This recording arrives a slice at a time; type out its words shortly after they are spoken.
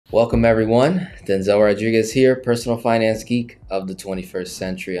Welcome everyone, Denzel Rodriguez here, personal finance geek of the 21st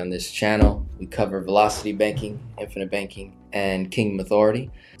century. On this channel, we cover velocity banking, infinite banking, and kingdom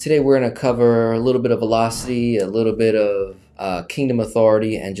authority. Today we're going to cover a little bit of velocity, a little bit of kingdom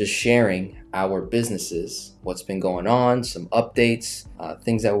authority, and just sharing our businesses, what's been going on, some updates,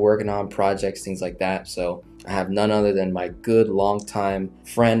 things that we're working on, projects, things like that. So I have none other than my good longtime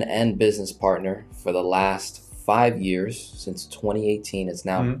friend and business partner for the last 5 years, since 2018. It's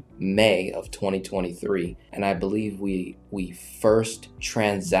now May of 2023, and I believe we first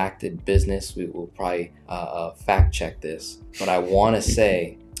transacted business. We will probably fact check this, but I want to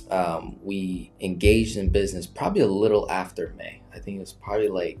say we engaged in business probably a little after May. I think it was probably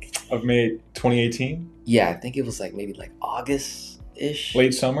like of May 2018. Yeah, I think it was like maybe like August-ish.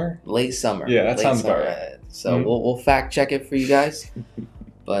 Late summer. Yeah, that sounds about right. So we'll fact check it for you guys.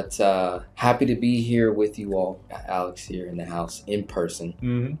 But happy to be here with you all. Alex here in the house in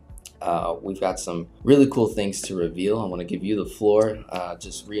person. We've got some really cool things to reveal. I want to give you the floor.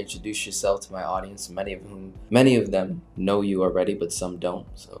 Just reintroduce yourself to my audience. Many of them know you already, but some don't.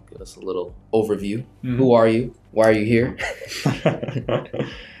 So give us a little overview. Who are you? Why are you here?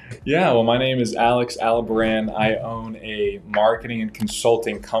 Yeah, well, my name is Alex Alabaran. I own a marketing and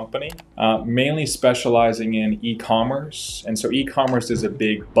consulting company, mainly specializing in e-commerce. And so e-commerce is a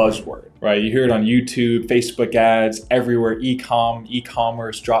big buzzword, right? You hear it on YouTube, Facebook ads, everywhere,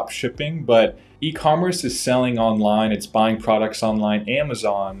 e-commerce, drop shipping. But e-commerce is selling online. It's buying products online.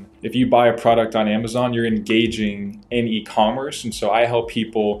 Amazon, if you buy a product on Amazon, you're engaging in e-commerce. And so I help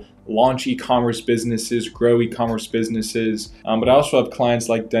people launch e-commerce businesses, grow e-commerce businesses. But I also have clients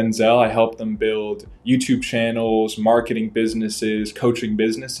like Denzel. I help them build YouTube channels, marketing businesses, coaching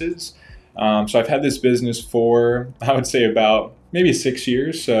businesses. So I've had this business for, I would say, about maybe 6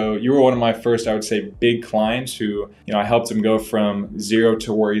 years. So you were one of my first, I would say, big clients who, I helped him go from zero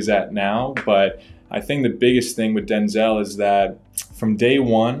to where he's at now. But I think the biggest thing with Denzel is that from day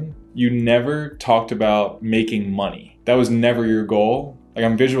one, you never talked about making money. That was never your goal. Like,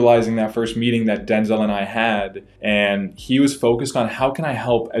 I'm visualizing that first meeting that Denzel and I had, and he was focused on how can I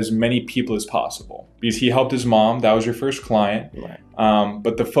help as many people as possible? Because he helped his mom, that was your first client. Right.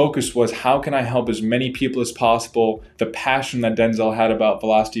 But the focus was how can I help as many people as possible? The passion that Denzel had about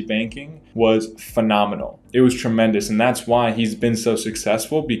velocity banking was phenomenal. It was tremendous. And that's why he's been so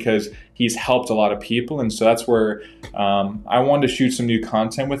successful, because he's helped a lot of people. And so that's where I wanted to shoot some new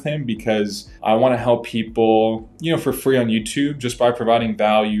content with him, because I want to help people, for free on YouTube, just by providing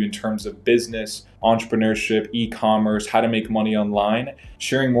value in terms of business, entrepreneurship, e-commerce, how to make money online,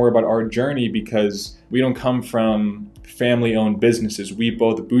 sharing more about our journey, because we don't come from family-owned businesses. We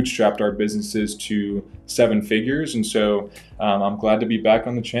both bootstrapped our businesses to 7 figures. And so I'm glad to be back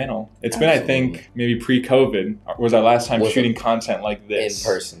on the channel. It's Absolutely. been, I think, maybe pre-COVID was our last time shooting content like this.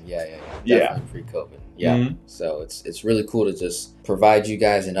 In person, yeah. Definitely pre-COVID. Yeah. So it's really cool to just provide you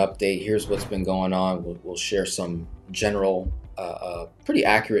guys an update. Here's what's been going on. We'll share some general, pretty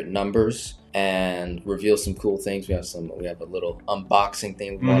accurate numbers and reveal some cool things. We have a little unboxing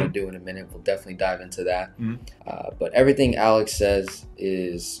thing we want to do in a minute. We'll definitely dive into that. But everything Alex says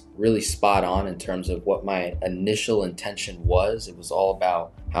is really spot on in terms of what my initial intention was. It was all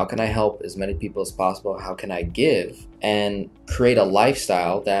about how can I help as many people as possible? How can I give and create a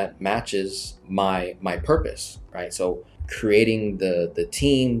lifestyle that matches my purpose, right? So creating the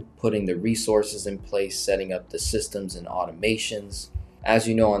team, putting the resources in place, setting up the systems and automations. As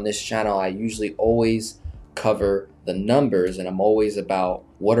you know, on this channel, I usually always cover the numbers, and I'm always about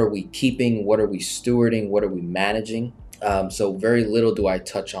what are we keeping, what are we stewarding, what are we managing. So very little do I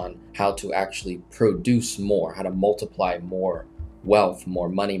touch on how to actually produce more, how to multiply more wealth, more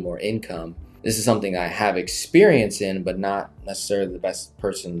money, more income. This is something I have experience in, but not necessarily the best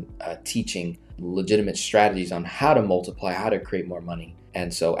person teaching legitimate strategies on how to multiply, how to create more money.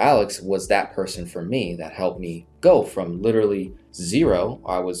 And so Alex was that person for me that helped me go from literally zero.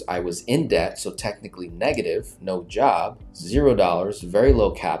 I was in debt, so technically negative, no job, $0, very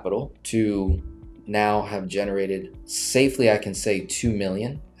low capital, to now have generated safely, I can say 2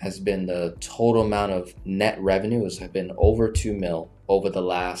 million has been the total amount of net revenue, has been over 2 mil over the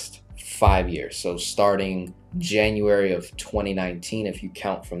last 5 years. So starting January of 2019, if you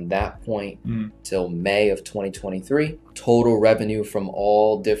count from that point till May of 2023, total revenue from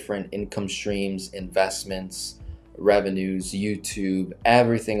all different income streams, investments, revenues, YouTube,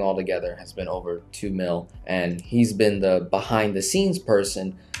 everything all together has been over 2 mil. And he's been the behind the scenes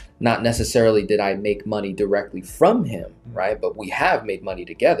person not necessarily did I make money directly from him, right? But we have made money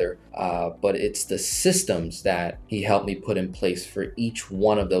together. But it's the systems that he helped me put in place for each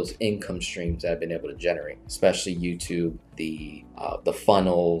one of those income streams that I've been able to generate, especially YouTube, the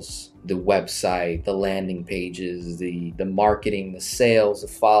funnels, the website, the landing pages, the marketing, the sales, the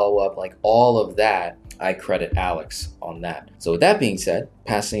follow-up, like all of that. I credit Alex on that. So with that being said,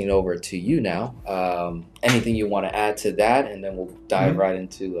 passing it over to you now. Anything you want to add to that, and then we'll dive right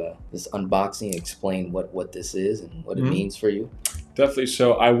into this unboxing, explain what this is and what it means for you. Definitely.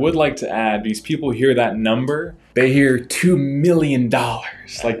 So I would like to add, these people hear that number, they hear $2 million.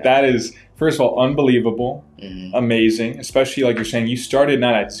 Like that is, first of all, unbelievable, amazing, especially like you're saying, you started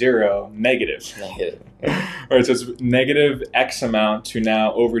not at zero, negative. Right, so it's negative X amount to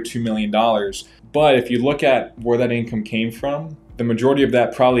now over $2 million. But if you look at where that income came from, the majority of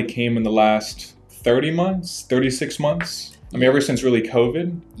that probably came in the last 30 months, 36 months. I mean, ever since really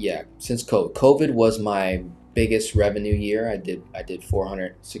COVID. Yeah, since COVID. COVID was my biggest revenue year. I did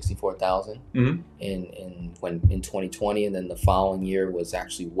 464,000 in 2020, and then the following year was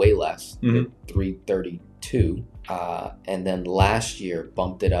actually way less, 332. And then last year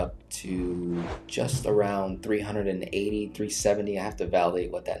bumped it up to just around 380, 370. I have to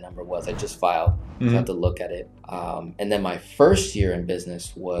validate what that number was. I just filed. I have to look at it. And then my first year in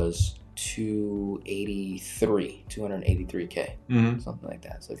business was 283K, something like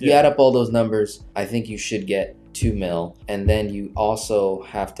that. So if you add up all those numbers, I think you should get 2 mil. And then you also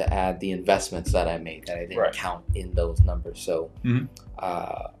have to add the investments that I made that I didn't count in those numbers. So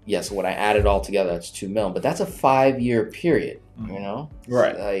so when I add it all together, that's 2 mil. But that's a 5-year period, you know?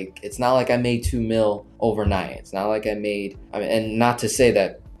 Right. Like, it's not like I made 2 mil overnight. It's not like I mean, and not to say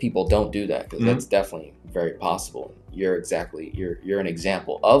that people don't do that, because that's definitely very possible. You're an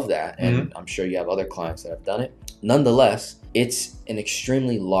example of that, and I'm sure you have other clients that have done it. Nonetheless, it's an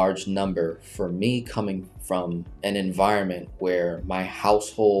extremely large number for me, coming from an environment where my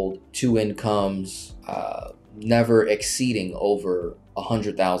household, 2 incomes, never exceeding over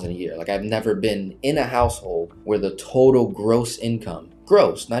 100,000 a year. Like, I've never been in a household where the total gross income,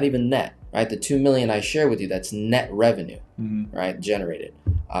 gross, not even net, right? The 2 million I share with you, that's net revenue, right? Generated,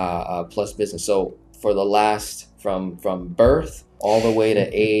 plus business. So for the last, from birth all the way to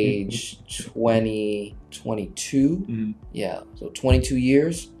age 22, so 22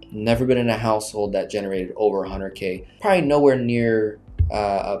 years, never been in a household that generated over 100K. Probably nowhere near,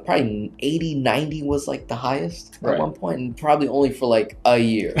 probably 80, 90 was like the highest at one point, and probably only for like a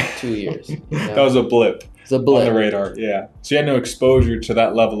year, 2 years. You know? That was a blip. It's a blip on the radar. Yeah. So you had no exposure to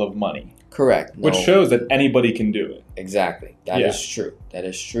that level of money. Correct. Which shows that anybody can do it. Exactly. That is true. That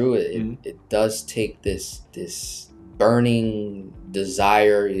is true. It does take this burning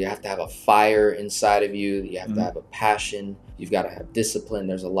desire. You have to have a fire inside of you. You have to have a passion. You've got to have discipline.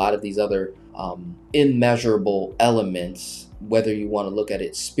 There's a lot of these other immeasurable elements, whether you want to look at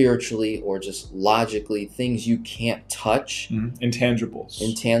it spiritually or just logically, things you can't touch.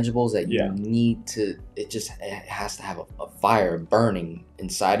 Intangibles that you need to, it has to have a fire burning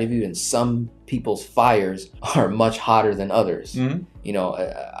inside of you. And some people's fires are much hotter than others. You know,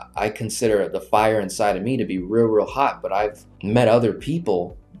 I consider the fire inside of me to be real hot, but I've met other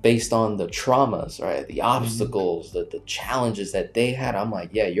people based on the traumas, right? The obstacles, the challenges that they had. I'm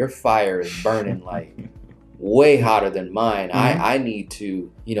like, yeah, your fire is burning like way hotter than mine. I need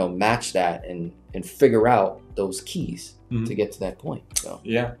to, match that and figure out those keys to get to that point. So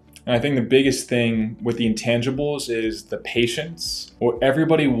yeah. And I think the biggest thing with the intangibles is the patience. Well,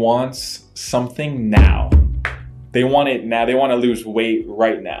 everybody wants something now. They want it now. They want to lose weight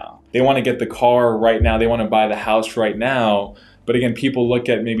right now. They want to get the car right now. They want to buy the house right now. But again, people look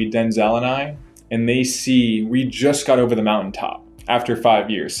at maybe Denzel and I, and they see we just got over the mountaintop after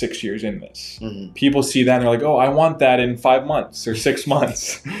 5 years, 6 years in this. People see that and they're like, oh, I want that in 5 months or 6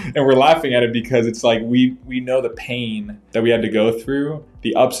 months. And we're laughing at it because it's like we know the pain that we had to go through,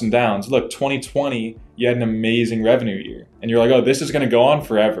 the ups and downs. Look, 2020, you had an amazing revenue year. And you're like, oh, this is going to go on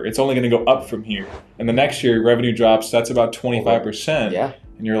forever. It's only going to go up from here. And the next year, revenue drops, that's about 25%. Yeah.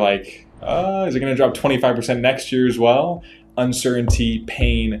 And you're like, is it going to drop 25% next year as well? Uncertainty,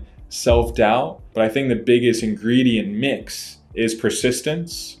 pain, self-doubt. But I think the biggest ingredient mix is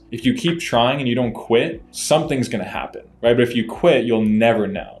persistence. If you keep trying and you don't quit, something's going to happen, right? But if you quit, you'll never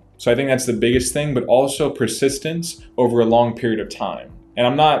know. So I think that's the biggest thing, but also persistence over a long period of time. And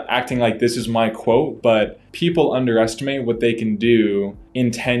I'm not acting like this is my quote, but people underestimate what they can do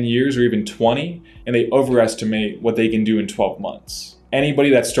in 10 years or even 20, and they overestimate what they can do in 12 months. Anybody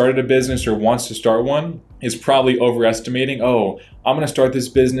that started a business or wants to start one is probably overestimating, oh, I'm going to start this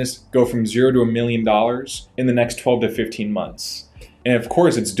business, go from $0 to $1 million in the next 12 to 15 months. And of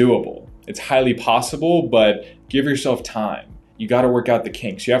course, it's doable. It's highly possible, but give yourself time. You got to work out the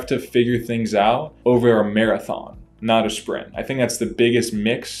kinks. You have to figure things out over a marathon, not a sprint. I think that's the biggest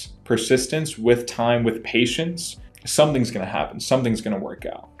mix: persistence with time, with patience. Something's going to happen. Something's going to work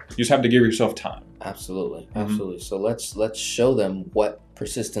out. You just have to give yourself time. Absolutely. Absolutely. So let's show them what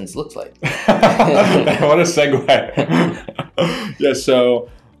persistence looks like. What a segue. Yeah, so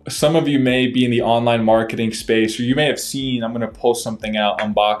some of you may be in the online marketing space, or you may have seen, I'm going to pull something out,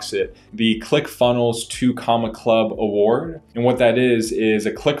 unbox it, the ClickFunnels 2 Comma Club Award. And what that is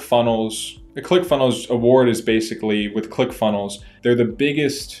a ClickFunnels award is basically, with ClickFunnels, they're the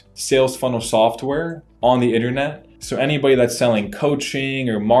biggest sales funnel software on the internet. So anybody that's selling coaching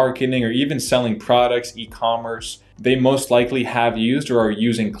or marketing or even selling products, e-commerce, they most likely have used or are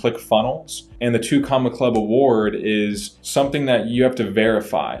using ClickFunnels. And the 2 Comma Club Award is something that you have to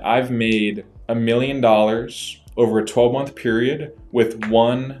verify. I've made $1 million over a 12-month period with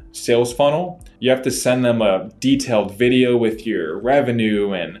one sales funnel. You have to send them a detailed video with your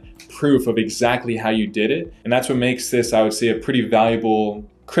revenue and proof of exactly how you did it. And that's what makes this, I would say, a pretty valuable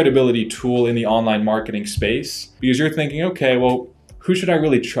credibility tool in the online marketing space, because you're thinking, okay, well, who should I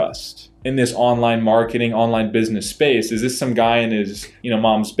really trust in this online marketing, online business space? Is this some guy in his,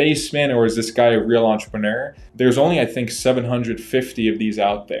 mom's basement, or is this guy a real entrepreneur? There's only, I think, 750 of these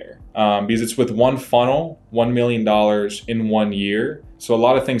out there, because it's with one funnel, $1 million in 1 year. So a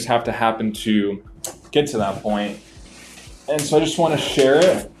lot of things have to happen to get to that point. And so I just want to share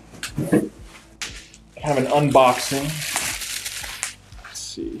it, kind of an unboxing.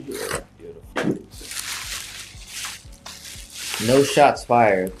 See here. Beautiful. No shots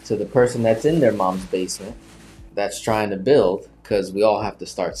fired to the person that's in their mom's basement that's trying to build, because we all have to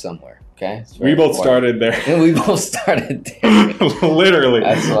start somewhere. Okay, we both started there. And we both started there. Literally.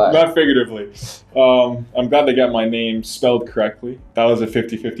 That's why. Not figuratively. I'm glad they got my name spelled correctly. That was a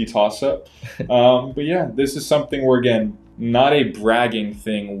 50-50 toss-up. But yeah, this is something where, again, not a bragging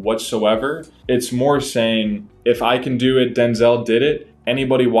thing whatsoever. It's more saying, if I can do it, Denzel did it.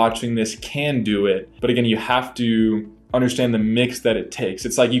 Anybody watching this can do it. But again, you have to understand the mix that it takes.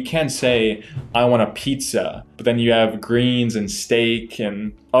 It's like, you can't say, I want a pizza, but then you have greens and steak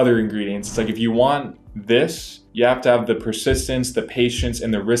and other ingredients. It's like, if you want this, you have to have the persistence, the patience,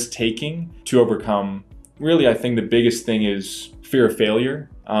 and the risk taking to overcome. Really, I think the biggest thing is fear of failure.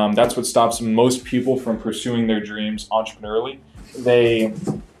 That's what stops most people from pursuing their dreams entrepreneurially. They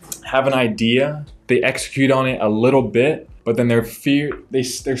have an idea, they execute on it a little bit, but then they're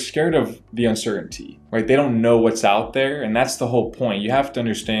scared of the uncertainty, right? They don't know what's out there, and that's the whole point. You have to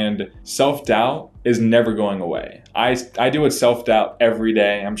understand, self-doubt is never going away. I deal with self-doubt every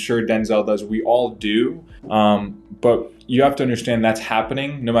day. I'm sure Denzel does. We all do. But you have to understand that's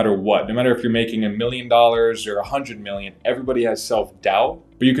happening no matter what. No matter if you're making $1 million or $100 million, everybody has self-doubt,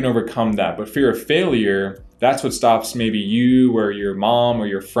 but you can overcome that. But fear of failure, that's what stops maybe you or your mom or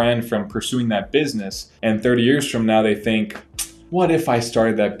your friend from pursuing that business. And 30 years from now, they think, what if I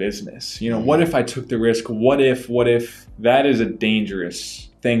started that business? What if I took the risk? What if? That is a dangerous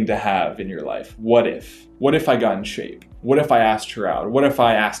thing to have in your life. What if? What if I got in shape? What if I asked her out? What if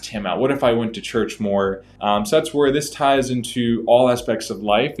I asked him out? What if I went to church more? So that's where this ties into all aspects of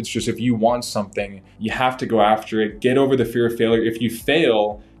life. It's just, if you want something, you have to go after it. Get over the fear of failure. If you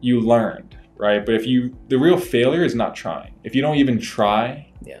fail, you learned, right? But the real failure is not trying. If you don't even try,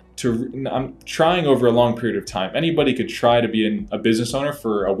 I'm trying over a long period of time. Anybody could try to be a business owner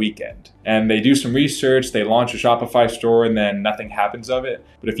for a weekend, and they do some research, they launch a Shopify store, and then nothing happens of it.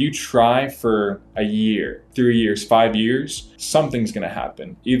 But if you try for a year, 3 years, 5 years, something's going to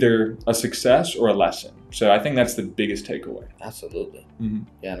happen, either a success or a lesson. So I think that's the biggest takeaway. Absolutely. Mm-hmm.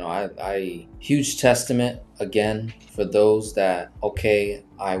 Yeah, no, I huge testament again for those that, okay,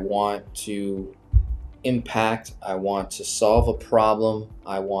 I want to impact, I want to solve a problem,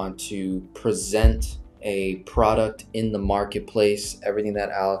 I want to present a product in the marketplace, everything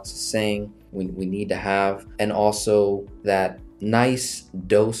that Alex is saying we need to have, and also that nice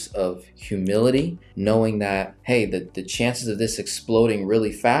dose of humility, knowing that, hey, the chances of this exploding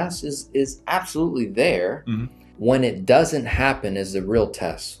really fast is absolutely there. Mm-hmm. When it doesn't happen is the real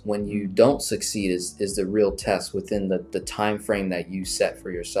test. When you don't succeed is the real test within the time frame that you set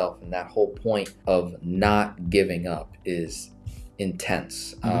for yourself. And that whole point of not giving up is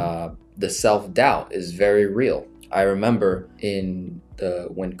intense. Mm-hmm. The self-doubt is very real. I remember when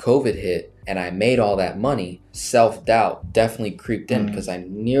COVID hit and I made all that money, self-doubt definitely creeped in, because I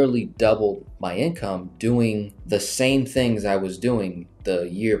nearly doubled my income doing the same things I was doing the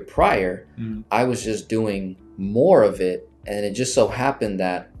year prior. I was just doing more of it And it just so happened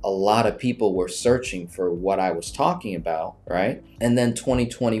that a lot of people were searching for what I was talking about, right? And then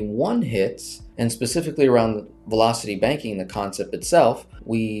 2021 hits, and specifically around velocity banking, the concept itself,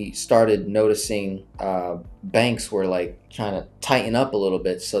 we started noticing banks were like trying to tighten up a little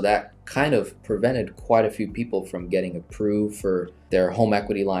bit. So that kind of prevented quite a few people from getting approved for their home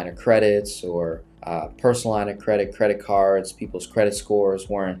equity line of credits or personal line of credit cards. People's credit scores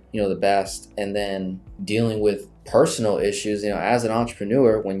weren't, the best. And then dealing with personal issues, as an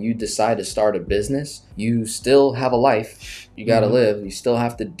entrepreneur, when you decide to start a business, you still have a life. You got to live. You still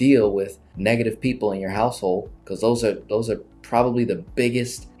have to deal with negative people in your household, because those are probably the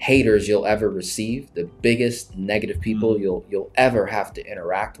biggest haters you'll ever receive. The biggest negative people you'll ever have to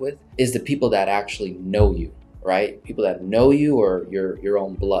interact with is the people that actually know you, right? People that know you or your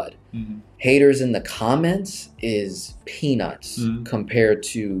own blood. Haters in the comments is peanuts compared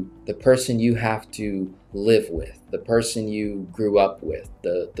to the person you have to live with, the person you grew up with,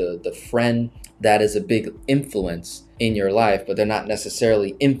 the friend that is a big influence in your life, but they're not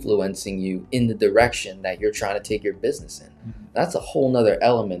necessarily influencing you in the direction that you're trying to take your business in. That's a whole nother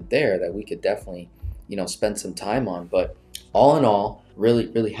element there that we could definitely, spend some time on. But all in all,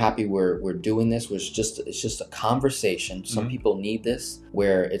 really happy we're doing this. It's just a conversation. Some people need this,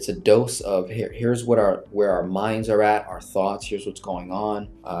 where it's a dose of here's where our minds are at, our thoughts. Here's what's going on.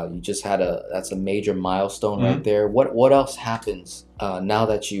 You just had that's a major milestone right there. What else happens now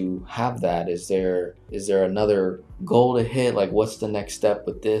that you have that? Is there another goal to hit? Like, what's the next step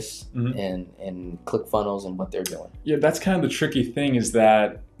with this and ClickFunnels and what they're doing? Yeah, that's kind of the tricky thing, is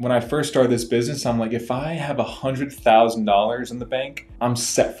that when I first started this business, I'm like, if I have $100,000 in the bank, I'm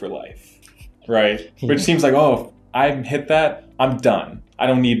set for life, right? Which seems like, if I hit that, I'm done. I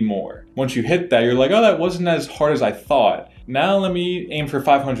don't need more. Once you hit that, you're like, that wasn't as hard as I thought. Now let me aim for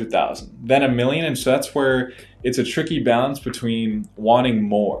 500,000, then $1 million. And so that's where it's a tricky balance between wanting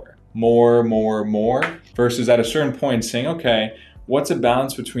more, versus at a certain point saying, okay, what's a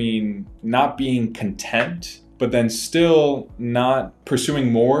balance between not being content, but then still not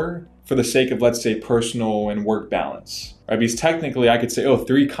pursuing more for the sake of, let's say, personal and work balance, right? Because technically I could say,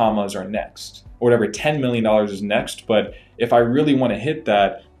 3 commas are next, or whatever, $10 million is next. But if I really want to hit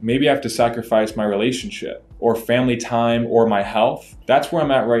that, maybe I have to sacrifice my relationship or family time or my health. That's where I'm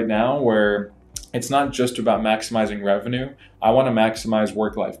at right now, where it's not just about maximizing revenue. I want to maximize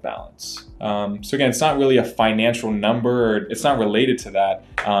work-life balance. So again, it's not really a financial number, or it's not related to that.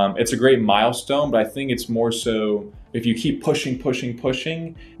 It's a great milestone, but I think it's more so if you keep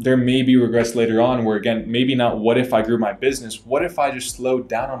pushing, there may be regrets later on, where again, maybe not what if I grew my business, what if I just slowed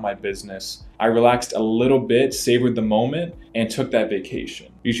down on my business? I relaxed a little bit, savored the moment, and took that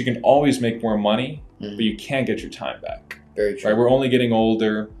vacation. Because you can always make more money, but you can't get your time back. Very true. Right? We're only getting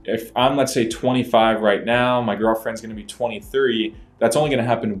older. If I'm, let's say, 25 right now, my girlfriend's going to be 23, that's only going to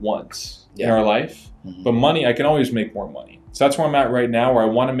happen once in our life. But money, I can always make more money. So that's where I'm at right now, where I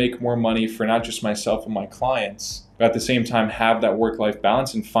want to make more money for not just myself and my clients, but at the same time have that work-life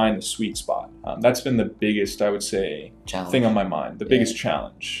balance and find the sweet spot. That's been the biggest, I would say, thing on my mind, the biggest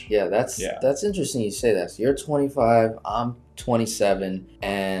challenge. Yeah, that's interesting you say that. So you're 25, I'm 27,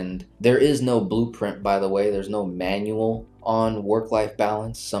 and there is no blueprint, by the way. There's no manual on work-life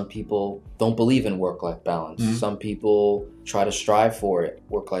balance. Some people don't believe in work-life balance. Some people try to strive for it,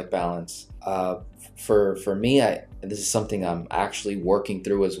 work-life balance. For me, this is something I'm actually working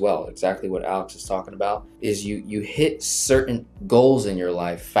through as well. Exactly what Alex is talking about is you hit certain goals in your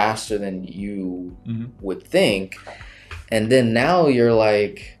life faster than you would think. And then now you're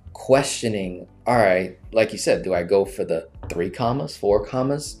like questioning, all right, like you said, do I go for the 3 commas, 4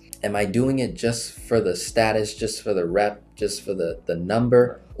 commas? Am I doing it just for the status, just for the rep, just for the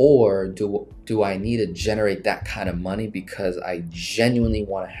number? Or do I need to generate that kind of money because I genuinely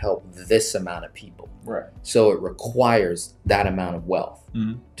want to help this amount of people? Right. So it requires that amount of wealth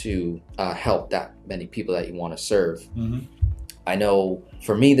to help that many people that you want to serve. I know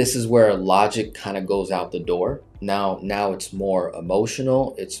for me, this is where logic kind of goes out the door. Now it's more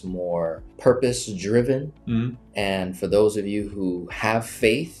emotional. It's more purpose driven. And for those of you who have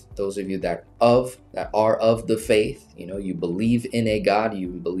faith, those of you that are of the faith, you believe in a God, you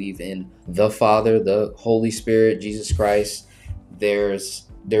believe in the Father, the Holy Spirit, Jesus Christ, there's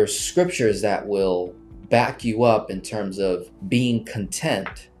scriptures that will back you up in terms of being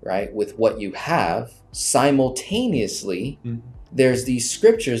content, right, with what you have. Simultaneously, there's these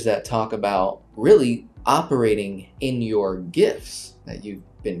scriptures that talk about really operating in your gifts that you've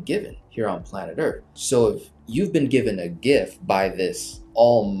been given here on planet Earth. So if you've been given a gift by this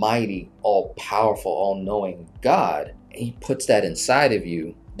almighty, all-powerful, all-knowing God, and he puts that inside of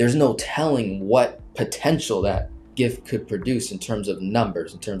you, there's no telling what potential that gift could produce in terms of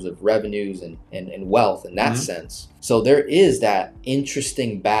numbers, in terms of revenues and wealth in that sense. So there is that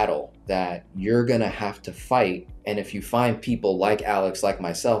interesting battle that you're gonna have to fight. And if you find people like Alex, like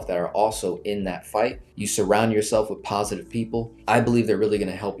myself, that are also in that fight, you surround yourself with positive people, I believe they're really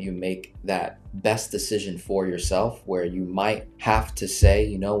gonna help you make that best decision for yourself, where you might have to say,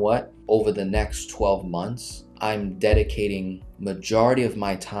 you know what, over the next 12 months, I'm dedicating majority of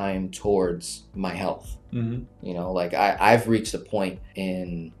my time towards my health. You know, like I've reached a point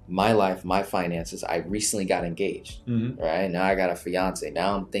in my life, my finances. I recently got engaged, right? Now I got a fiance.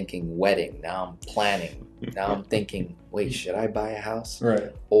 Now I'm thinking wedding. Now I'm planning. Now I'm thinking, wait, should I buy a house?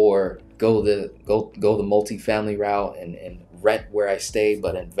 Right. Or go the multifamily route and rent where I stay,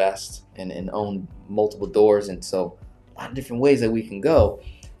 but invest and own multiple doors. And so a lot of different ways that we can go.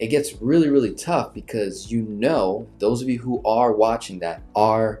 It gets really, really tough because, you know, those of you who are watching that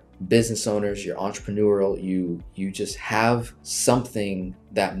are business owners, you're entrepreneurial, you just have something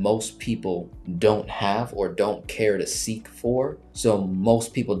that most people don't have or don't care to seek for. So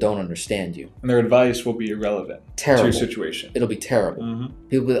most people don't understand you. And their advice will be irrelevant to your situation. It'll be terrible.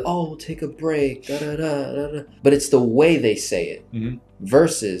 People will be like, oh, take a break, da, da, da, da, da. But it's the way they say it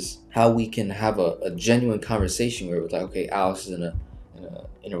versus how we can have a genuine conversation where it's like, okay, Alex is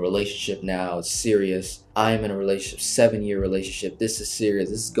in a relationship now, it's serious. I'm in a relationship, 7-year relationship. This is serious.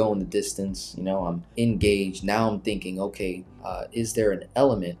 This is going the distance. You know, I'm engaged. Now I'm thinking, okay, is there an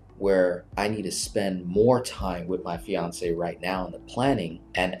element where I need to spend more time with my fiance right now in the planning?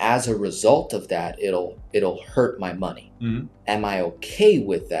 And as a result of that, it'll hurt my money. Am I okay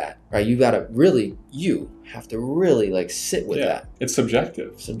with that? Right? You have to really like sit with that. It's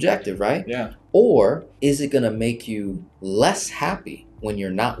subjective. Subjective, right? Yeah. Or is it going to make you less happy when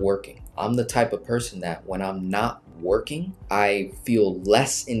you're not working? I'm the type of person that when I'm not working, I feel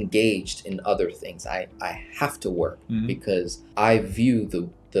less engaged in other things. I have to work because I view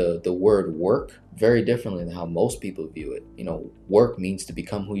the word work very differently than how most people view it. You know, work means to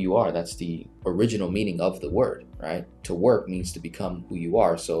become who you are. That's the original meaning of the word, right? To work means to become who you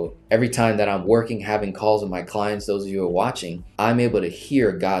are. So every time that I'm working, having calls with my clients, those of you who are watching, I'm able to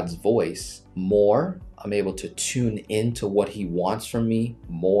hear God's voice more. I'm able to tune into what he wants from me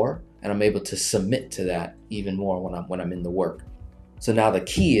more. And I'm able to submit to that even more when I'm in the work. So now the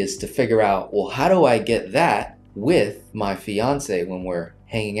key is to figure out, well, how do I get that with my fiance when we're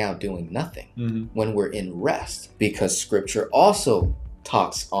hanging out doing nothing, when we're in rest? Because scripture also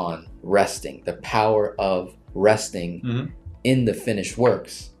talks on resting, the power of resting in the finished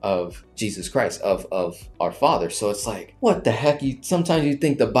works of Jesus Christ, of our Father. So it's like, what the heck? Sometimes you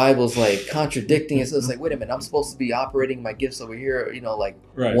think the Bible's like contradicting it. So it's like, wait a minute, I'm supposed to be operating my gifts over here, you know, like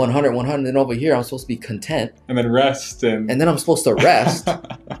 100, and over here I'm supposed to be content. And then rest. And then I'm supposed to rest.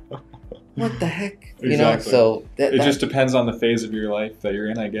 What the heck? Exactly. You know, so it just depends on the phase of your life that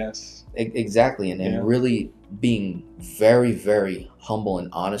you're in, I guess. Exactly. And really being very, very humble and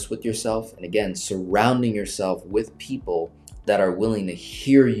honest with yourself. And again, surrounding yourself with people that are willing to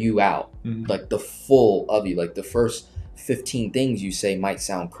hear you out, like the full of you. Like the first 15 things you say might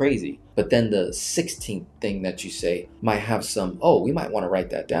sound crazy, but then the 16th thing that you say might have some, oh, we might want to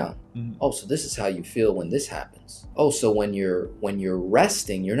write that down. Oh, so this is how you feel when this happens. Oh, so when you're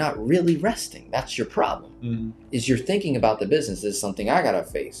resting, you're not really resting. That's your problem. Is you're thinking about the business. This is something I gotta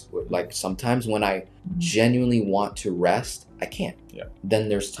face. Like sometimes when I genuinely want to rest, I can't. Then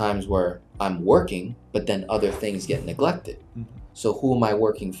there's times where I'm working, but then other things get neglected. So who am I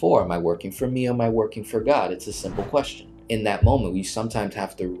working for? Am I working for me? Am I working for God? It's a simple question. In that moment, you sometimes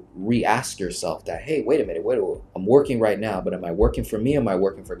have to re-ask yourself that, hey, wait a minute, I'm working right now, but am I working for me? Am I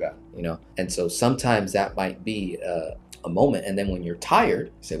working for God? You know? And so sometimes that might be a moment. And then when you're tired,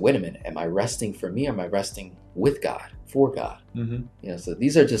 you say, wait a minute, am I resting for me? Or am I resting with God, for God? You know, so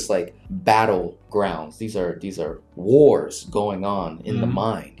these are just like battlegrounds. These are wars going on in the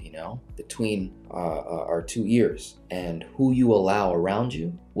mind, you know, between our two ears. And who you allow around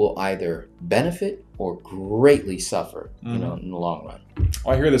you will either benefit or greatly suffer, you know, in the long run.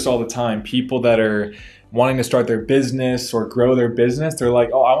 I hear this all the time. People that are wanting to start their business or grow their business, they're like,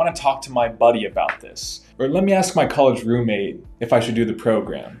 oh, I want to talk to my buddy about this. Or let me ask my college roommate if I should do the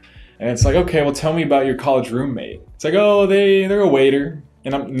program. And it's like, okay, well, tell me about your college roommate. It's like, oh, they're a waiter.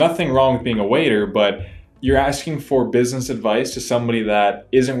 And nothing wrong with being a waiter, but you're asking for business advice to somebody that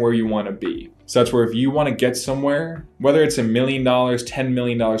isn't where you want to be. So that's where if you want to get somewhere, whether it's $1 million, $10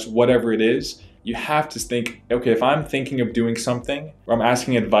 million, whatever it is, you have to think, okay, if I'm thinking of doing something or I'm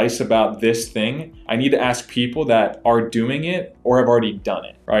asking advice about this thing, I need to ask people that are doing it or have already done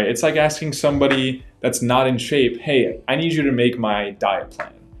it, right? It's like asking somebody that's not in shape, hey, I need you to make my diet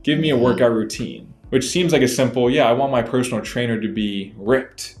plan. Give me a workout routine. which seems like a simple, yeah, I want my personal trainer to be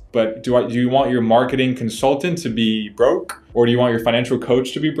ripped. But do you want your marketing consultant to be broke? Or do you want your financial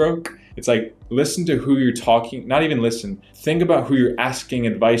coach to be broke? It's like, listen to who you're talking, not even listen. Think about who you're asking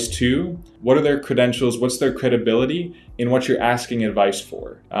advice to. What are their credentials? What's their credibility in what you're asking advice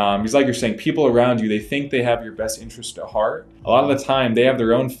for? Because like you're saying, people around you, they think they have your best interest at heart. A lot of the time, they have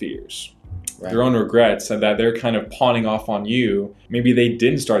their own fears, their own regrets, and that they're kind of pawning off on you. Maybe they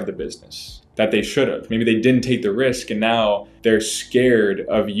didn't start the business that they should have. Maybe they didn't take the risk, and now they're scared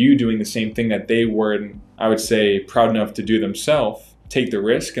of you doing the same thing that they weren't, I would say, proud enough to do themselves. Take the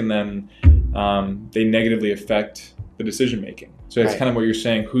risk, and then they negatively affect the decision making. So it's kind of what you're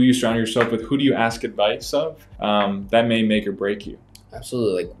saying, who you surround yourself with, who do you ask advice of, that may make or break you.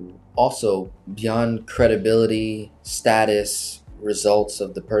 Absolutely. Like, also, beyond credibility, status, results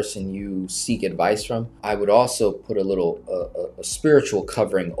of the person you seek advice from, I would also put a little a spiritual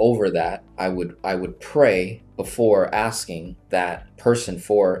covering over that. I would pray before asking that person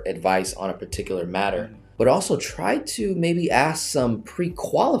for advice on a particular matter. But also try to maybe ask some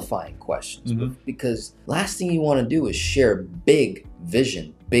pre-qualifying questions, because last thing you want to do is share big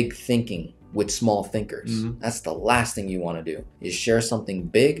vision, big thinking with small thinkers. That's the last thing you want to do, is share something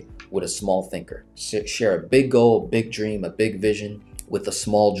big with a small thinker. Share a big goal, a big dream, a big vision with a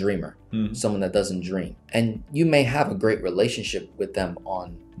small dreamer, someone that doesn't dream. And you may have a great relationship with them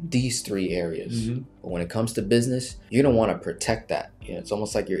on these three areas. But when it comes to business, you're gonna want to protect that. You know, it's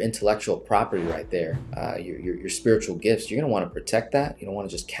almost like your intellectual property right there, your spiritual gifts. You're gonna want to protect that. You don't want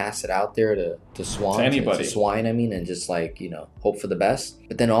to just cast it out there to swine, to anybody, to swine. I mean, and just like, you know, hope for the best.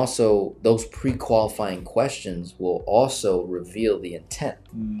 But then also those pre-qualifying questions will also reveal the intent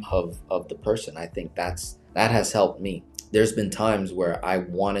of the person. I think that has helped me. There's been times where I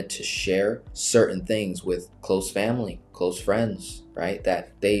wanted to share certain things with close family, close friends, right?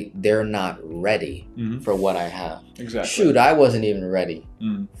 That they're not ready for what I have. Exactly. Shoot, I wasn't even ready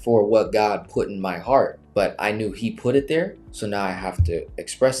for what God put in my heart, but I knew He put it there. So now I have to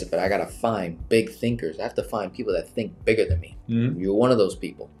express it, but I got to find big thinkers. I have to find people that think bigger than me. You're one of those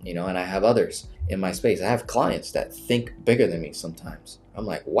people, you know, and I have others in my space. I have clients that think bigger than me sometimes. I'm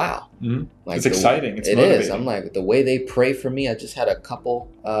like, wow. Like, it's exciting. It's motivating. I'm like, the way they pray for me. I just had a couple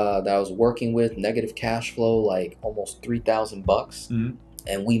that I was working with, negative cash flow, like almost $3,000.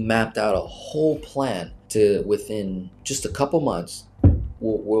 And we mapped out a whole plan to, within just a couple months,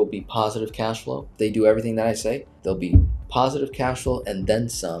 will be positive cash flow. They do everything that I say, they'll be positive cash flow and then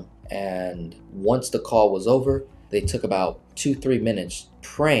some. And once the call was over, they took about 2-3 minutes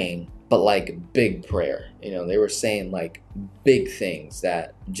praying, but like big prayer. You know, they were saying like big things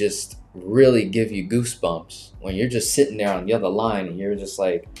that just really give you goosebumps when you're just sitting there on the other line and you're just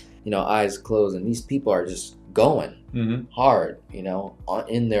like, you know, eyes closed, and these people are just going hard, you know,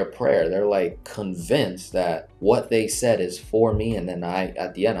 in their prayer. They're like convinced that what they said is for me. And then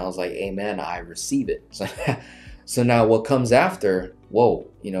at the end, I was like, amen, I receive it. So now what comes after, whoa,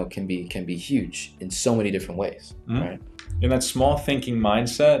 you know, can be huge in so many different ways, right? In that small thinking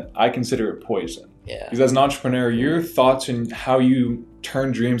mindset, I consider it poison. Yeah. Because as an entrepreneur, your thoughts and how you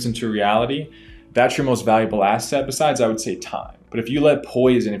turn dreams into reality, that's your most valuable asset. Besides, I would say time. But if you let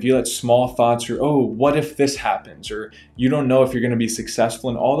poison, if you let small thoughts, or, oh, what if this happens? Or you don't know if you're going to be successful,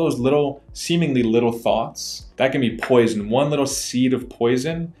 and all those little, seemingly little thoughts, that can be poison. One little seed of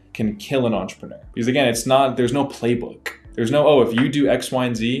poison can kill an entrepreneur. Because again, there's no playbook. There's no, oh, if you do X, Y,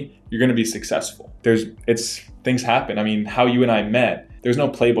 and Z, you're going to be successful. Things happen. I mean, how you and I met, there's no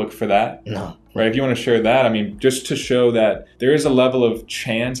playbook for that. No. Right? If you want to share that, I mean, just to show that there is a level of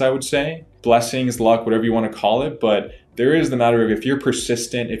chance, I would say, blessings, luck, whatever you want to call it, but there is the matter of if you're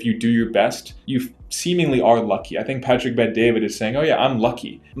persistent, if you do your best, you seemingly are lucky. I think Patrick Bet-David is saying, oh yeah, I'm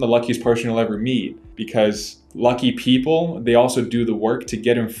lucky. I'm the luckiest person you'll ever meet, because lucky people, they also do the work to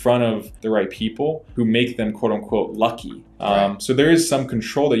get in front of the right people who make them quote unquote lucky. Right. So there is some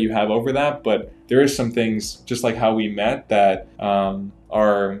control that you have over that, but there is some things, just like how we met, that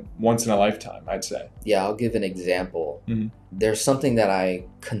are once in a lifetime, I'd say. Yeah, I'll give an example. There's something that I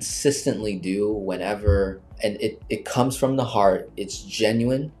consistently do whenever, and it comes from the heart. It's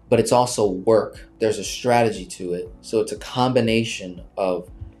genuine, but it's also work. There's a strategy to it. So it's a combination of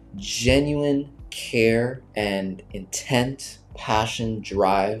genuine care and intent, passion,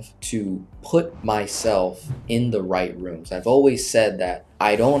 drive to put myself in the right rooms. I've always said that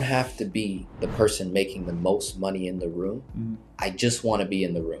I don't have to be the person making the most money in the room. I just want to be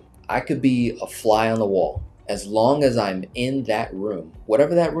in the room. I could be a fly on the wall. As long as I'm in that room,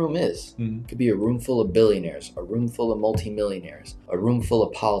 whatever that room is, it could be a room full of billionaires, a room full of multimillionaires, a room full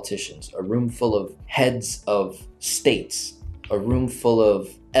of politicians, a room full of heads of states, a room full of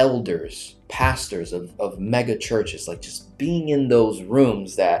elders, pastors of mega churches, like just being in those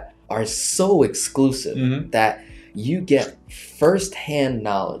rooms that are so exclusive that you get firsthand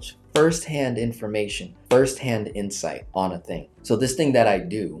knowledge, firsthand information, firsthand insight on a thing. So this thing that I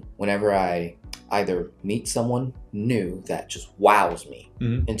do whenever I either meet someone new that just wows me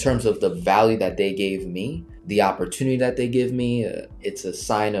in terms of the value that they gave me, the opportunity that they give me, it's a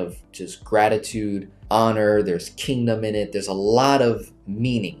sign of just gratitude, honor, there's kingdom in it. There's a lot of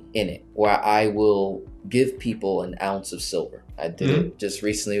meaning in it where I will give people an ounce of silver. I did it just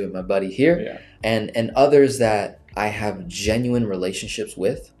recently with my buddy here and others that I have genuine relationships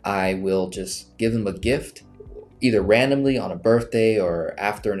with. I will just give them a gift, either randomly on a birthday or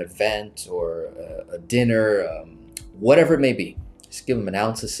after an event or a dinner, whatever it may be. Just give them an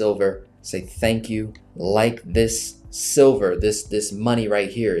ounce of silver, say thank you, like this silver, this money right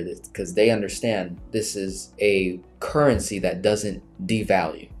here, because they understand this is a currency that doesn't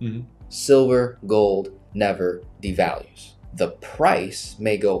devalue. Silver, gold never devalues. The price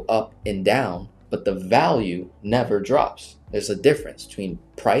may go up and down, but the value never drops. There's a difference between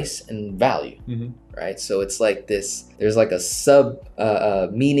price and value, right? So it's like this, there's like a sub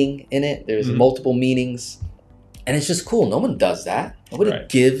meaning in it. There's multiple meanings, and it's just cool. No one does that. Nobody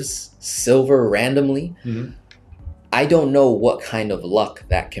gives silver randomly. I don't know what kind of luck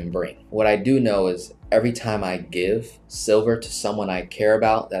that can bring. What I do know is every time I give silver to someone I care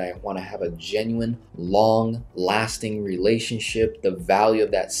about, that I want to have a genuine, long-lasting relationship, the value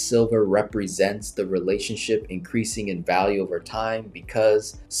of that silver represents the relationship increasing in value over time,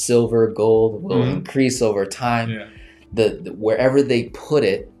 because silver, gold will increase over time. The wherever they put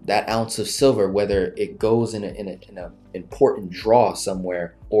it, that ounce of silver, whether it goes in a important draw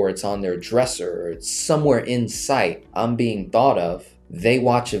somewhere, or it's on their dresser, or it's somewhere in sight, I'm being thought of. They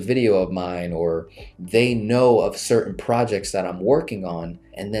watch a video of mine, or they know of certain projects that I'm working on,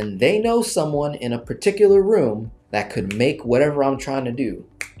 and then they know someone in a particular room that could make whatever I'm trying to do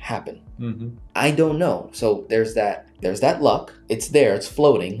happen. I don't know. So there's that luck. It's there, it's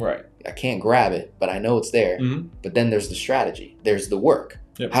floating. Right. I can't grab it, but I know it's there. But then there's the strategy. There's the work.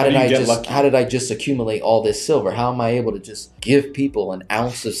 How did I just accumulate all this silver? How am I able to just give people an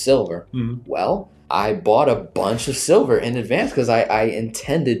ounce of silver? Well, I bought a bunch of silver in advance because I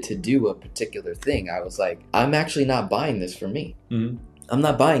intended to do a particular thing. I was like, I'm actually not buying this for me. I'm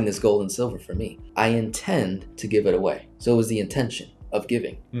not buying this gold and silver for me. I intend to give it away. So it was the intention of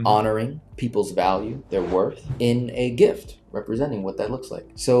giving, honoring people's value, their worth in a gift, representing what that looks like.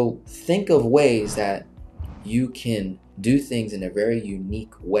 So think of ways that you can do things in a very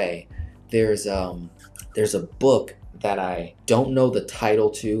unique way. There's a book that I don't know the title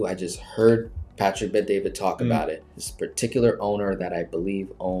to. I just heard Patrick Bet-David talk about it. This particular owner that I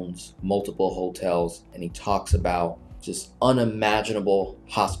believe owns multiple hotels, and he talks about just unimaginable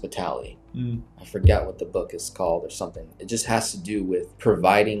hospitality. I forgot what the book is called or something. It just has to do with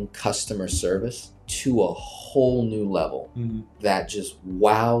providing customer service to a whole new level that just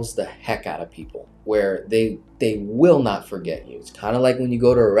wows the heck out of people, where they will not forget you. It's kind of like when you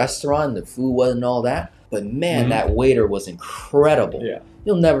go to a restaurant, the food wasn't all that, but man, that waiter was incredible.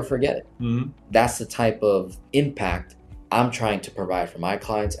 You'll never forget it. That's the type of impact I'm trying to provide for my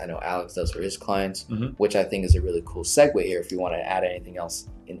clients. I know Alex does for his clients, which I think is a really cool segue here if you want to add anything else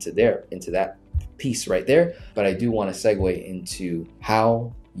into that piece right there. But I do want to segue into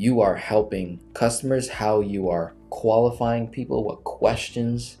how you are helping customers, how you are qualifying people, what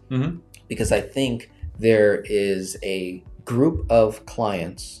questions, because I think there is a group of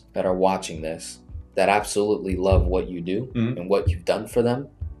clients that are watching this that absolutely love what you do and what you've done for them.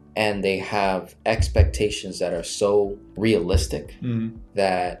 And they have expectations that are so realistic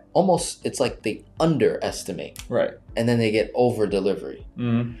that almost it's like they underestimate. Right. And then they get over delivery.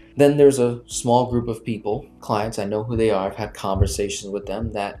 Then there's a small group of people, clients, I know who they are. I've had conversations with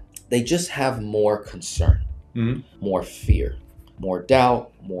them that they just have more concern, more fear, more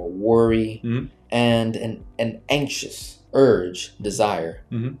doubt, more worry, and an anxious urge, desire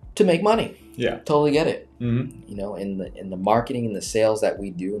to make money. Yeah, totally get it. You know, in the marketing and the sales that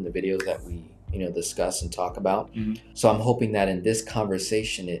we do and the videos that we discuss and talk about. So I'm hoping that in this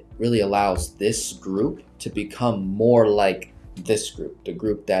conversation, it really allows this group to become more like this group, the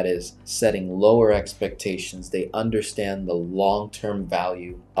group that is setting lower expectations. They understand the long-term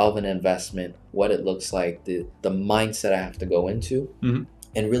value of an investment, what it looks like, the mindset I have to go into,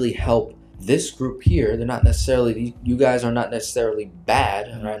 and really help this group here. They're not necessarily, you guys are not necessarily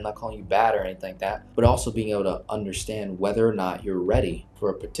bad, right? I'm not calling you bad or anything like that, but also being able to understand whether or not you're ready for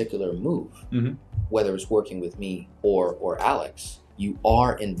a particular move, whether it's working with me or Alex. you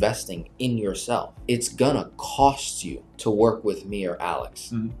are investing in yourself. It's gonna cost you to work with me or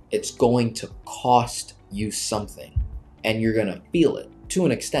Alex. It's going to cost you something, and you're gonna feel it to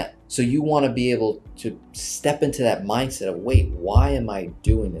an extent. So you want to be able to step into that mindset of, wait, why am I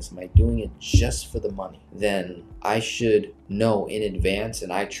doing this? Am I doing it just for the money? Then I should know in advance,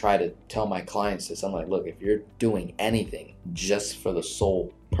 and I try to tell my clients this. I'm like, look, if you're doing anything just for the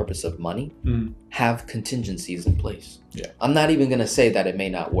sole purpose of money, have contingencies in place. I'm not even going to say that it may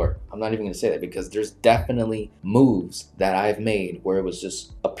not work. I'm not even going to say that, because there's definitely moves that I've made where it was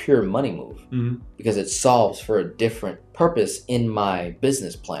just a pure money move, because it solves for a different purpose in my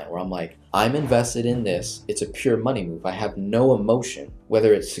business plan, where I'm like, I'm invested in this. It's a pure money move. I have no emotion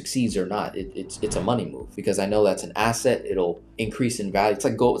whether it succeeds or not. It's a money move, because I know that's an asset. It'll increase in value. It's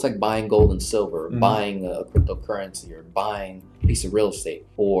like gold. It's like buying gold and silver, or buying a cryptocurrency, or buying a piece of real estate,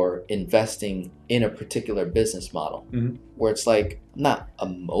 or investing in a particular business model, where it's like, I'm not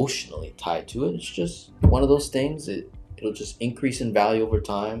emotionally tied to it. It's just one of those things. It'll just increase in value over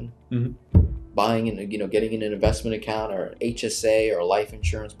time. Buying and getting in an investment account or HSA or a life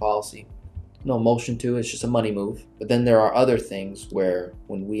insurance policy, no emotion to it. It's just a money move. But then there are other things where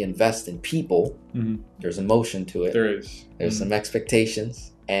when we invest in people, there's emotion to it. There's some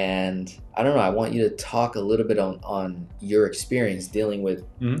expectations. And I don't know, I want you to talk a little bit on your experience dealing with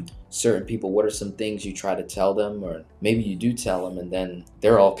certain people. What are some things you try to tell them, or maybe you do tell them and then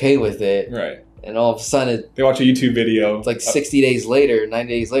they're okay with it. Right. And all of a sudden, they watch a YouTube video. It's like 60 days later,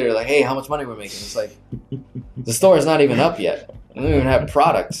 90 days later, like, hey, how much money we're making? It's like, the store is not even up yet. We don't even have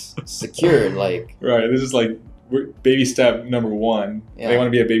products secured. Like, right. This is like baby step number 1. They want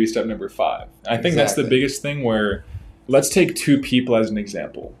to be at baby step number 5. I think that's the biggest thing, where let's take 2 people as an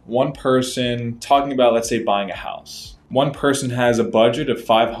example. One person talking about, let's say, buying a house. One person has a budget of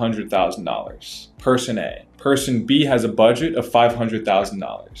 $500,000. Person A. Person B has a budget of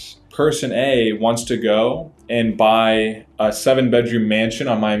 $500,000. Person A wants to go and buy a 7-bedroom mansion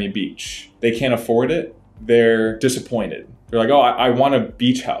on Miami Beach. They can't afford it. They're disappointed. They're like, oh, I want a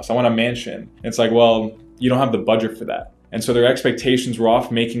beach house. I want a mansion. And it's like, well, you don't have the budget for that. And so their expectations were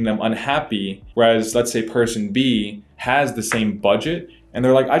off, making them unhappy. Whereas, let's say person B has the same budget and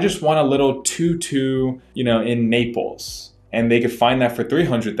they're like, I just want a little tutu, in Naples. And they could find that for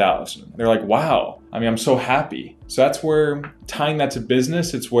 $300,000. They're like, wow, I'm so happy. So that's where, tying that to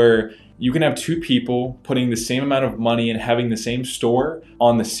business, it's where you can have 2 people putting the same amount of money and having the same store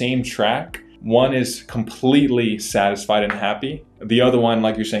on the same track. One is completely satisfied and happy. The other one,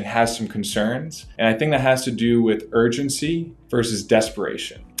 like you're saying, has some concerns. And I think that has to do with urgency versus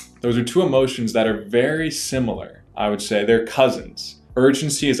desperation. Those are 2 emotions that are very similar. I would say they're cousins.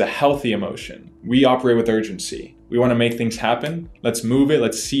 Urgency is a healthy emotion. We operate with urgency. We want to make things happen. Let's move it.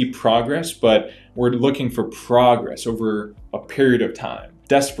 Let's see progress, but we're looking for progress over a period of time.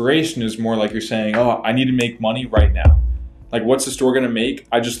 Desperation is more like you're saying, oh, I need to make money right now. Like, what's the store going to make?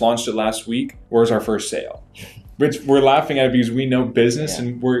 I just launched it last week. Where's our first sale? Which we're laughing at it because we know business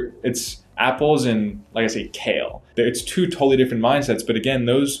and it's apples and, like I say, kale. It's 2 totally different mindsets. But again,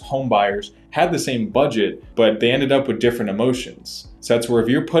 those home buyers had the same budget, but they ended up with different emotions. So that's where if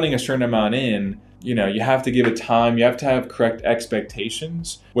you're putting a certain amount in, you have to give it time. You have to have correct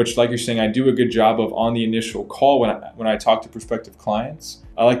expectations, which, like you're saying, I do a good job of on the initial call when I talk to prospective clients.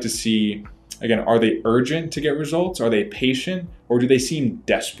 I like to see, again, are they urgent to get results? Are they patient? Or do they seem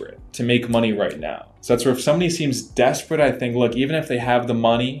desperate to make money right now? So that's where if somebody seems desperate, I think, look, even if they have the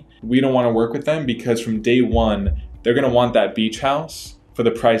money, we don't want to work with them, because from day one, they're going to want that beach house for the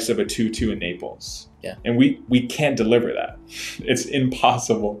price of a 2-2 in Naples. Yeah. And we can't deliver that. It's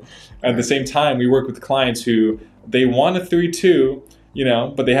impossible. At the same time, we work with clients who they want a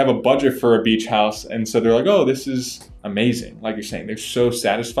 3-2, but they have a budget for a beach house. And so they're like, oh, this is amazing. Like you're saying, they're so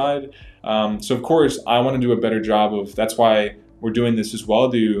satisfied. So of course, I want to do a better job of, that's why we're doing this as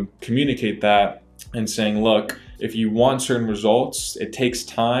well, to communicate that and saying, look, if you want certain results, it takes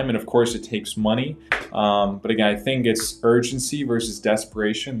time, and of course it takes money. But again, I think it's urgency versus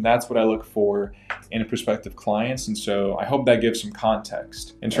desperation. That's what I look for in prospective clients. And so I hope that gives some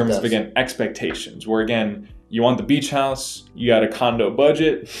context in terms of, again, expectations, where again, you want the beach house, you got a condo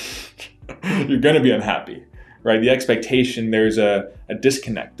budget, you're going to be unhappy, right? The expectation, there's a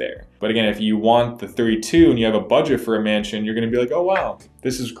disconnect there. But again, if you want the 3-2 and you have a budget for a mansion, you're going to be like, oh, wow,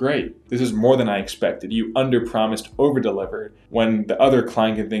 this is great. This is more than I expected. You under-promised, over-delivered, when the other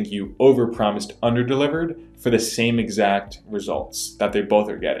client can think you over-promised, under-delivered for the same exact results that they both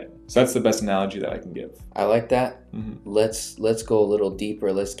are getting. So that's the best analogy that I can give. I like that. Mm-hmm. Let's go a little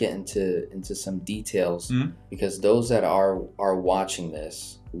deeper. Let's get into some details, because those that are watching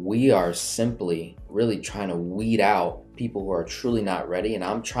this, we are simply really trying to weed out people who are truly not ready, and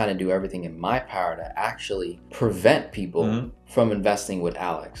I'm trying to do everything in my power to actually prevent people from investing with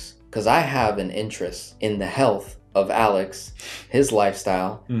Alex. Because I have an interest in the health of Alex, his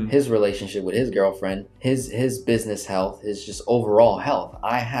lifestyle, his relationship with his girlfriend, his business health, his just overall health.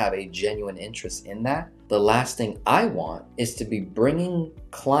 I have a genuine interest in that. The last thing I want is to be bringing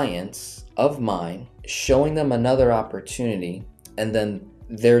clients of mine, showing them another opportunity, and then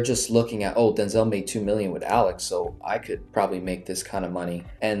they're just looking at, oh, Denzel made $2 million with Alex, so I could probably make this kind of money.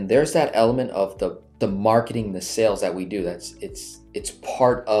 And there's that element of the marketing, the sales that we do. It's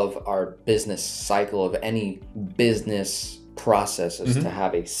part of our business cycle of any business process is to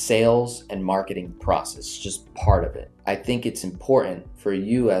have a sales and marketing process. It's just part of it. I think it's important for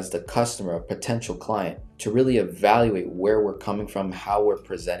you as the customer, a potential client, to really evaluate where we're coming from, how we're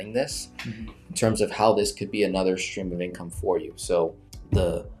presenting this, in terms of how this could be another stream of income for you. So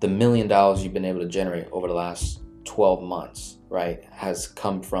the $1 million you've been able to generate over the last 12 months, right, has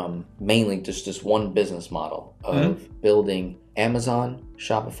come from mainly just this one business model of building Amazon,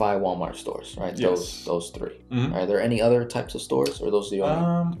 Shopify, Walmart stores, right? Yes. Those three. Are there any other types of stores, or those are the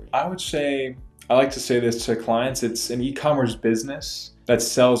only three? I would say, I like to say this to clients, it's an e-commerce business that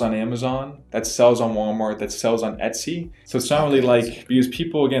sells on Amazon, that sells on Walmart, that sells on Etsy. So it's not really like, because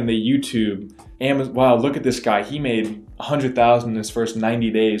people, again, they YouTube, Amazon, wow, look at this guy, he made $100,000 in his first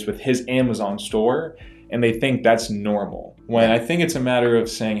 90 days with his Amazon store, and they think that's normal. When I think it's a matter of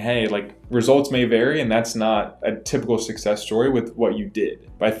saying, hey, like, results may vary, and that's not a typical success story with what you did.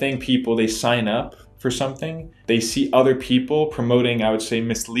 But I think people, they sign up for something, they see other people promoting, I would say,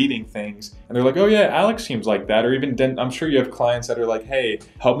 misleading things, and they're like, oh yeah, Alex seems like that. Or even, I'm sure you have clients that are like, hey,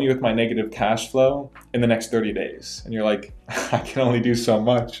 help me with my negative cash flow in the next 30 days. And you're like, I can only do so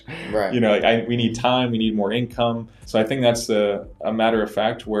much. Right. You know, like, we need time, we need more income. So I think that's a matter of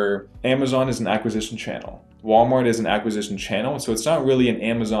fact where Amazon is an acquisition channel. Walmart is an acquisition channel, so it's not really an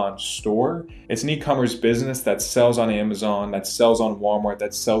Amazon store. It's an e-commerce business that sells on Amazon, that sells on Walmart,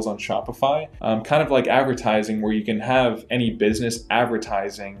 that sells on Shopify. Kind of like advertising, where you can have any business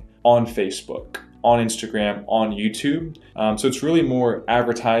advertising on Facebook, on Instagram, on YouTube. So it's really more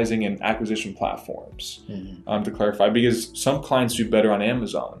advertising and acquisition platforms, to clarify, because some clients do better on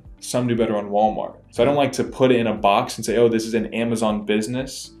Amazon, some do better on Walmart. So I don't like to put it in a box and say, oh, this is an Amazon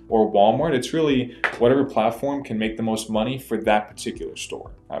business or Walmart. It's really whatever platform can make the most money for that particular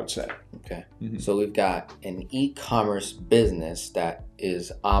store, I would say. Okay. So we've got an e-commerce business that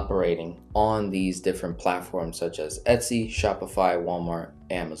is operating on these different platforms such as Etsy, Shopify, Walmart,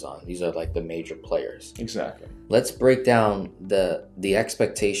 Amazon. These are like the major players. Exactly. Let's break down the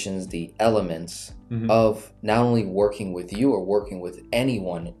expectations, the elements of not only working with you or working with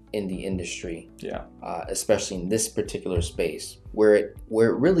anyone in the industry, especially in this particular space, where it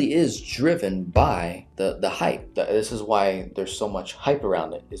really is driven by the hype. This is why there's so much hype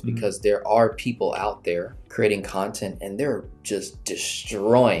around it, is because there are people out there creating content and they're just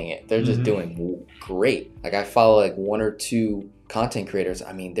destroying it. They're just doing great. Like, I follow like one or two content creators.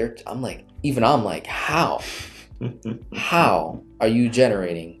 I mean, I'm like, how are you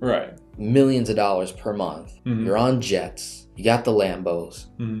generating millions of dollars per month? You're on jets, you got the Lambos,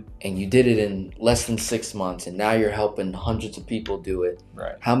 and you did it in less than 6 months, and now you're helping hundreds of people do it.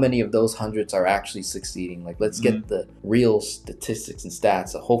 How many of those hundreds are actually succeeding? Like, let's get the real statistics and stats,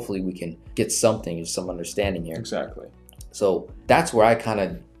 so hopefully we can get some understanding here. Exactly. So that's where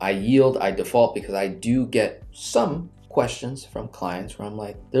I yield, I default, because I do get some questions from clients where I'm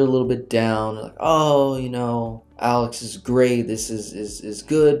like, they're a little bit down, like, oh, you know, Alex is great, this is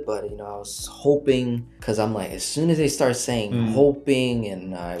good, but, you know, I was hoping, because I'm like, as soon as they start saying hoping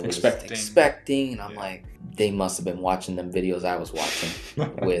and I was expecting, and I'm like, they must have been watching them videos I was watching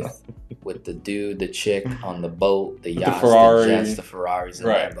with the dude, the chick on the boat, the yachts, the jets, the Ferraris, and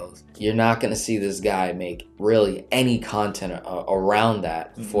Lambos. You're not going to see this guy make really any content around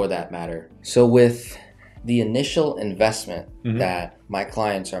that, for that matter. So with the initial investment that my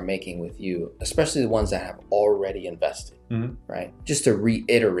clients are making with you, especially the ones that have already invested, right? Just to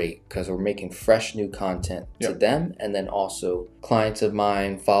reiterate, because we're making fresh new content to them, and then also clients of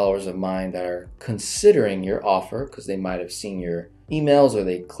mine, followers of mine that are considering your offer because they might have seen your emails or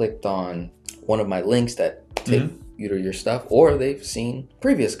they clicked on one of my links that take you to your stuff, or they've seen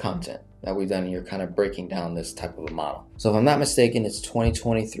previous content that we've done, and you're kind of breaking down this type of a model. So if I'm not mistaken, it's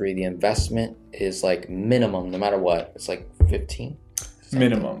 2023. The investment is like minimum, no matter what, it's like 15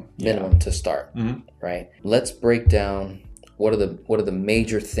 minimum to start, right? Let's break down what are the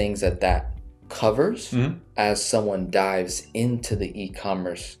major things that covers as someone dives into the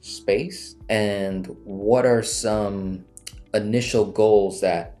e-commerce space, and what are some initial goals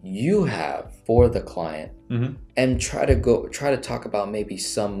that you have for the client and try to talk about maybe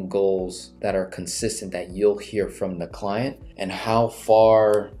some goals that are consistent that you'll hear from the client, and how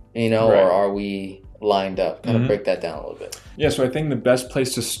far, or are we lined up? Kind of break that down a little bit. Yeah, so I think the best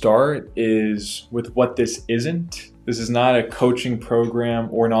place to start is with what this isn't. This is not a coaching program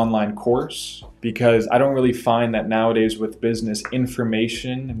or an online course, because I don't really find that nowadays with business,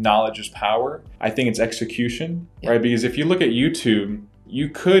 information, knowledge is power. I think it's execution, right? Because if you look at YouTube, you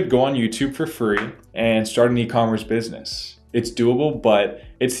could go on YouTube for free and start an e-commerce business. It's doable, but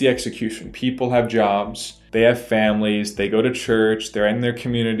it's the execution. People have jobs, they have families, they go to church, they're in their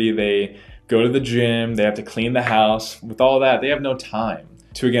community, they go to the gym, they have to clean the house. With all that, they have no time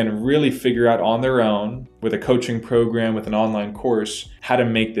to, again, really figure out on their own with a coaching program, with an online course, how to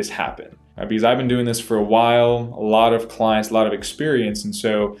make this happen. Because I've been doing this for a while, a lot of clients, a lot of experience. And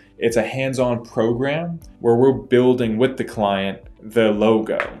so it's a hands-on program where we're building with the client the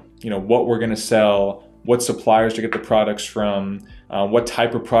logo, what we're going to sell, what suppliers to get the products from, what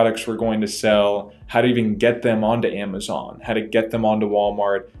type of products we're going to sell, how to even get them onto Amazon, how to get them onto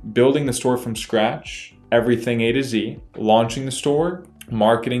Walmart, building the store from scratch, everything A to Z, launching the store,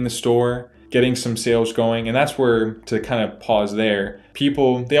 marketing the store, getting some sales going. And that's where, to kind of pause there,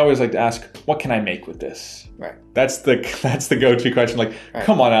 people, they always like to ask, what can I make with this? Right. That's the go-to question. Like,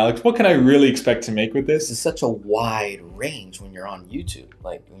 come on, Alex, what can I really expect to make with this? It's such a wide range when you're on YouTube.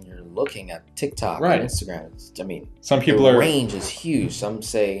 Like when you're looking at TikTok or Instagram, some people the range is huge. Some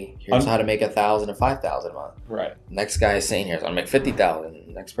say, here's how to make 1,000 to 5,000 a month. Right. Next guy is saying, here's how to make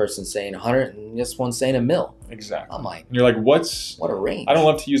 50,000. Next person saying 100, and this one's saying $1 million. Exactly. I'm like, and you're like, what a range. I don't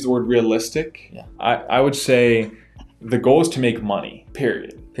love to use the word realistic. Yeah. I would say the goal is to make money,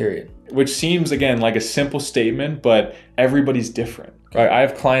 period. Which seems, again, like a simple statement, but everybody's different. Right? I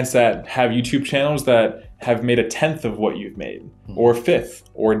have clients that have YouTube channels that have made 1/10 of what you've made, or 1/5,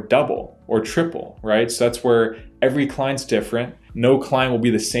 or double, or triple, right? So that's where every client's different. No client will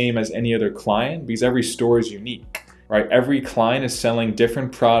be the same as any other client, because every store is unique, right? Every client is selling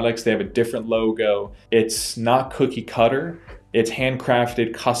different products. They have a different logo. It's not cookie cutter. It's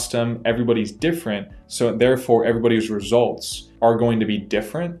handcrafted, custom. Everybody's different. So therefore, everybody's results are going to be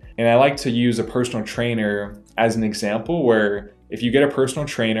different. And I like to use a personal trainer as an example, where if you get a personal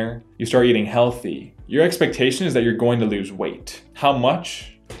trainer, you start eating healthy, your expectation is that you're going to lose weight. How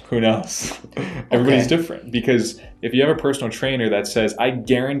much? Who knows? Everybody's different. Because if you have a personal trainer that says, I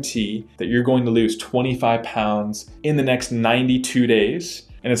guarantee that you're going to lose 25 pounds in the next 92 days,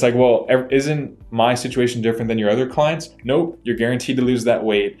 and it's like, well, isn't my situation different than your other clients? Nope, you're guaranteed to lose that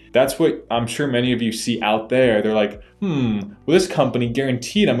weight. That's what I'm sure many of you see out there. They're like, well, this company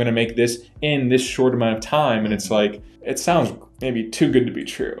guaranteed I'm gonna make this in this short amount of time. And it's like, it sounds maybe too good to be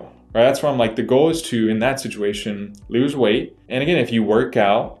true, right? That's why I'm like, the goal is to, in that situation, lose weight. And again, if you work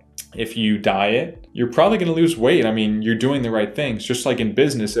out, if you diet, you're probably going to lose weight. I mean, you're doing the right things. Just like in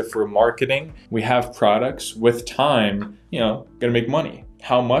business, if we're marketing, we have products with time, going to make money.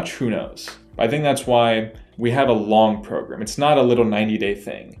 How much? Who knows? I think that's why we have a long program. It's not a little 90-day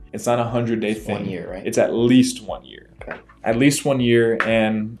thing. It's not a 100-day thing. 1 year, right? It's at least 1 year. Okay. At least 1 year.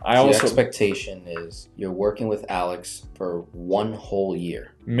 And the expectation is you're working with Alex for 1 whole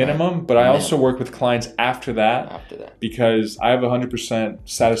year. Minimum, right? But I also work with clients after that. Because I have a 100%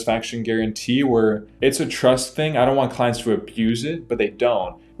 satisfaction guarantee where it's a trust thing. I don't want clients to abuse it, but they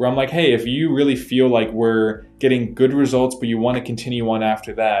don't. Where I'm like, hey, if you really feel like we're getting good results, but you want to continue on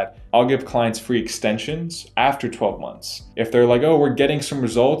after that, I'll give clients free extensions after 12 months. If they're like, oh, we're getting some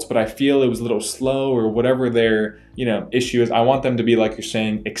results, but I feel it was a little slow, or whatever their issue is, I want them to be, like you're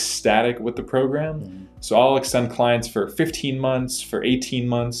saying, ecstatic with the program. So I'll extend clients for 15 months, for 18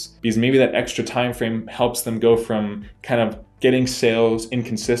 months, because maybe that extra time frame helps them go from kind of getting sales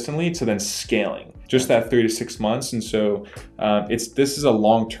inconsistently to then scaling. Just that 3 to 6 months. And so this is a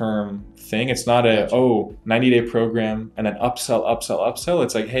long-term thing. It's not 90-day program and then upsell.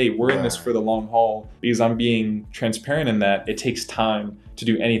 It's like, hey, we're in this for the long haul, because I'm being transparent in that it takes time to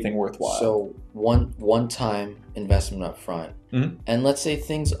do anything worthwhile. So one-time investment up front. And let's say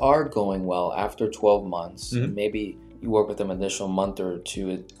things are going well after 12 months, maybe you work with them an additional month or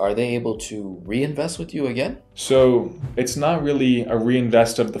two, are they able to reinvest with you again? So it's not really a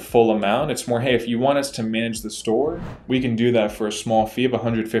reinvest of the full amount. It's more, hey, if you want us to manage the store, we can do that for a small fee of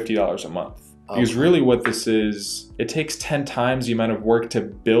 $150 a month. Because really what this is, it takes 10 times the amount of work to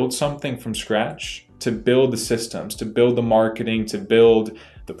build something from scratch, to build the systems, to build the marketing, to build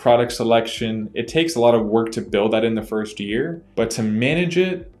the product selection. It takes a lot of work to build that in the first year, but to manage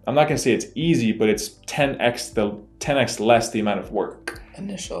it I'm not going to say it's easy, but it's 10x less the amount of work.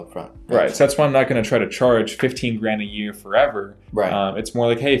 Initial upfront. Right. So that's why I'm not going to try to charge 15 grand a year forever. Right. It's more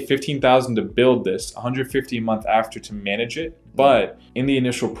like, hey, 15,000 to build this, 150 a month after to manage it. But in the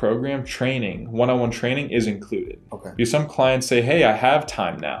initial program, training, one-on-one training is included. Okay. Because some clients say, hey, I have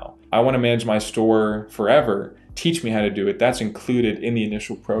time now. I want to manage my store forever. Teach me how to do it. That's included in the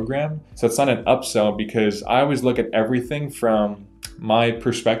initial program. So it's not an upsell, because I always look at everything from my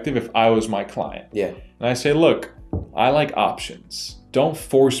perspective if I was my client. Yeah. And I say, look, I like options. Don't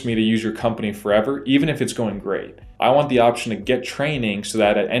force me to use your company forever, even if it's going great. I want the option to get training so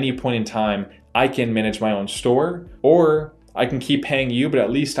that at any point in time, I can manage my own store, or I can keep paying you, but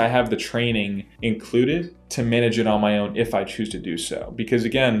at least I have the training included to manage it on my own if I choose to do so. Because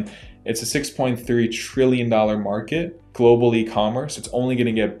again, it's a $6.3 trillion market, global e-commerce. It's only going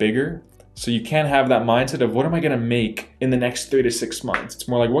to get bigger. So you can't have that mindset of what am I going to make in the next 3 to 6 months? It's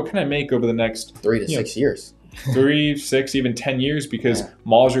more like, what can I make over the next 3 to 6 years? 3, 6, even 10 years, because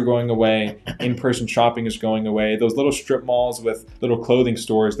malls are going away, in-person shopping is going away. Those little strip malls with little clothing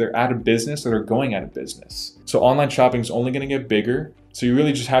stores, they're out of business, or they're going out of business. So online shopping is only going to get bigger. So you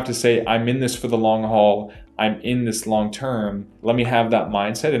really just have to say, I'm in this for the long haul. I'm in this long term. Let me have that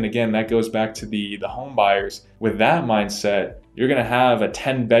mindset. And again, that goes back to the home buyers. With that mindset, you're going to have a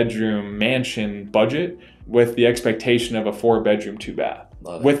 10-bedroom mansion budget with the expectation of a 4-bedroom, 2-bath.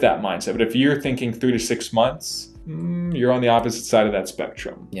 With that mindset. But if you're thinking 3 to 6 months, you're on the opposite side of that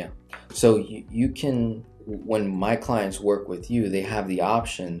spectrum. Yeah. So you can, when my clients work with you, they have the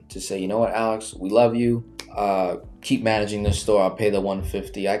option to say, you know what, Alex, we love you. Keep managing this store. I'll pay the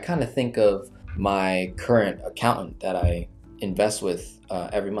 $150. I kind of think of my current accountant that I invest with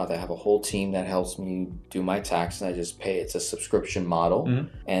every month. I have a whole team that helps me do my tax, and I just pay. It's a subscription model,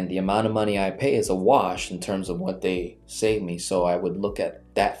 and the amount of money I pay is a wash in terms of what they save me. So I would look at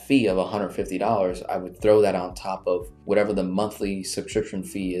that fee of $150. I would throw that on top of whatever the monthly subscription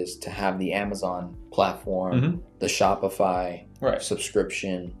fee is to have the Amazon platform, the Shopify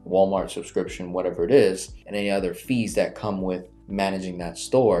subscription, Walmart subscription, whatever it is, and any other fees that come with managing that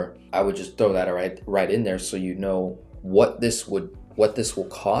store. I would just throw that right in there, so you know what this will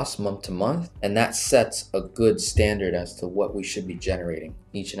cost month to month, and that sets a good standard as to what we should be generating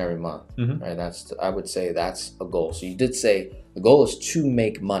each and every month. Right? I would say that's a goal. So you did say the goal is to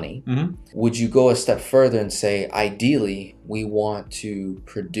make money. Would you go a step further and say, ideally, we want to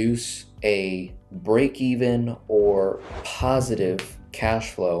produce a break-even or positive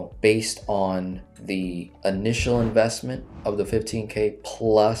cash flow based on the initial investment of the $15K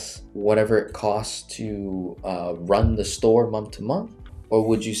plus whatever it costs to run the store month to month? Or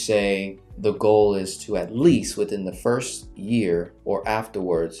would you say the goal is to, at least within the first year or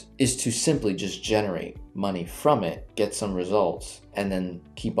afterwards, is to simply just generate money from it, get some results, and then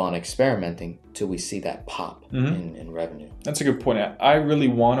keep on experimenting till we see that pop in revenue? That's a good point. I really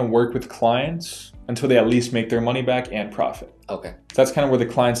want to work with clients until they at least make their money back and profit. Okay. That's kind of where the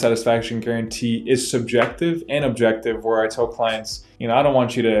client satisfaction guarantee is subjective and objective, where I tell clients, I don't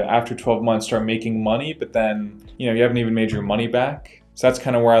want you to, after 12 months, start making money, but then, you haven't even made your money back. So that's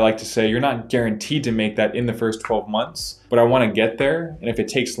kind of where I like to say, you're not guaranteed to make that in the first 12 months, but I want to get there. And if it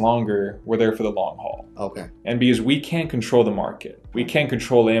takes longer, we're there for the long haul. Okay. And because we can't control the market, we can't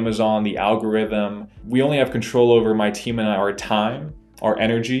control Amazon, the algorithm. We only have control over my team and our time, our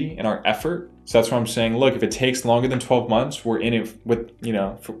energy, and our effort. So that's why I'm saying, look, if it takes longer than 12 months, we're in it with,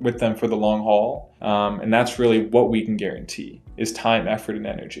 with them for the long haul. And that's really what we can guarantee is time, effort, and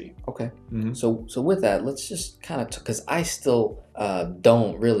energy. Okay. So with that, let's just kind of, because I still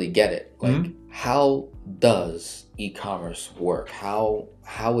don't really get it. Like, how does e-commerce work? How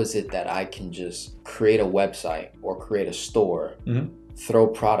is it that I can just create a website or create a store, throw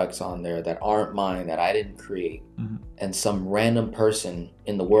products on there that aren't mine, that I didn't create, and some random person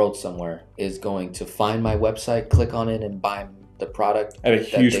in the world somewhere is going to find my website, click on it, and buy the product at a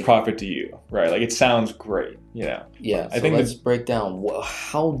huge profit to you, right? Like, it sounds great, Yeah. I think let's break down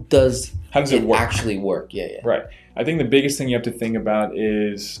how does it work? Actually work? Yeah. Right. I think the biggest thing you have to think about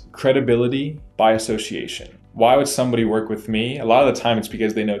is credibility by association. Why would somebody work with me? A lot of the time, it's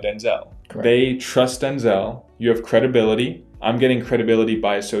because they know Denzel. Correct. They trust Denzel. You have credibility. I'm getting credibility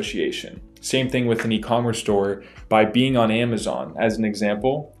by association. Same thing with an e-commerce store. By being on Amazon, as an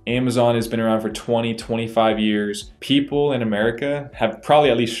example, Amazon has been around for 20, 25 years. People in America have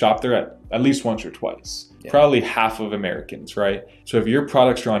probably at least shopped there at least once or twice. Yeah. Probably half of Americans, right? So if your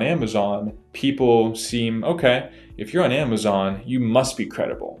products are on Amazon, people seem, okay, if you're on Amazon, you must be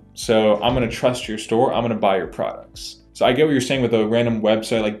credible. So I'm going to trust your store. I'm going to buy your products. So I get what you're saying with a random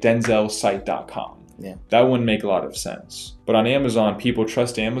website like DENZEL'S site.com. Yeah. That wouldn't make a lot of sense. But on Amazon, people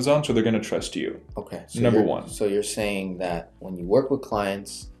trust Amazon, so they're going to trust you. Okay. So Number one. So you're saying that when you work with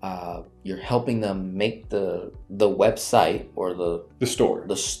clients, you're helping them make the website or the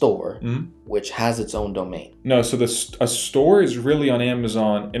store, which has its own domain. No, so a store is really on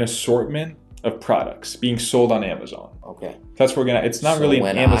Amazon an assortment of products being sold on Amazon. Okay. That's where we're gonna. It's not really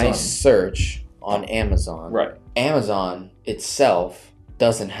an Amazon. When I search on Amazon, right? Amazon itself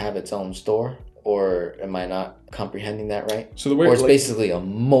doesn't have its own store, or am I not comprehending that right? So the way, or it's basically a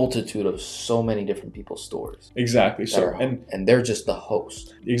multitude of so many different people's stores. Exactly. So and they're just the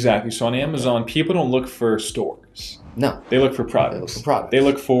host. Exactly. So on Amazon, people don't look for stores. No. They look for products. They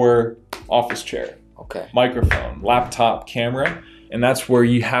look for office chair. Okay. Microphone, laptop, camera. And that's where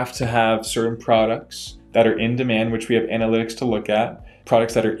you have to have certain products that are in demand, which we have analytics to look at.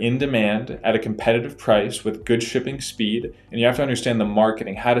 Products that are in demand at a competitive price with good shipping speed. And you have to understand the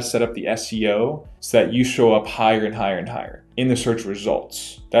marketing, how to set up the SEO so that you show up higher and higher and higher in the search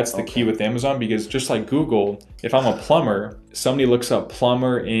results. That's the key with Amazon, because just like Google, if I'm a plumber, somebody looks up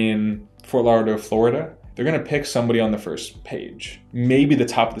plumber in Fort Lauderdale, Florida, they're going to pick somebody on the first page, maybe the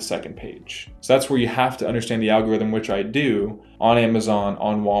top of the second page. So that's where you have to understand the algorithm, which I do on Amazon,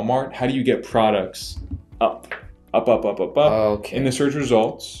 on Walmart. How do you get products up in the search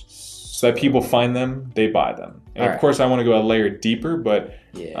results so that people find them, they buy them? And of course, I want to go a layer deeper, but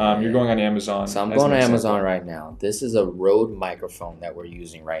you're going on Amazon. So I'm going to Amazon right now. This is a Rode microphone that we're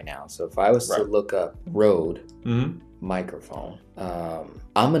using right now. So if I was to look up Rode microphone,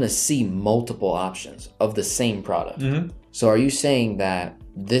 I'm going to see multiple options of the same product. So are you saying that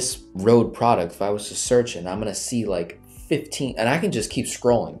this Rode product, if I was to search it, I'm going to see like 15, and I can just keep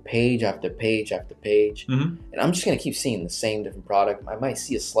scrolling page after page after page, and I'm just going to keep seeing the same different product. I might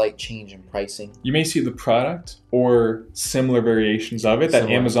see a slight change in pricing. You may see the product or similar variations of it that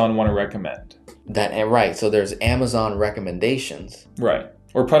Amazon want to recommend. Right. So there's Amazon recommendations. Right.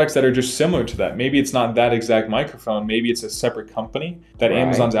 Or products that are just similar to that. Maybe it's not that exact microphone. Maybe it's a separate company that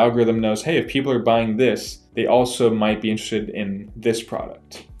Amazon's algorithm knows, hey, if people are buying this, they also might be interested in this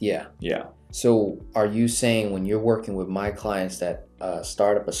product. Yeah. Yeah. So are you saying when you're working with my clients that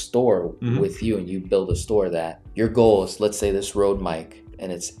start up a store with you and you build a store, that your goal is, let's say this Rode mic,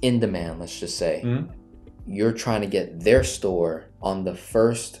 and it's in demand, let's just say, you're trying to get their store on the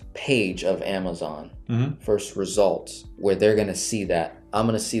first page of Amazon, first results, where they're going to see that. I'm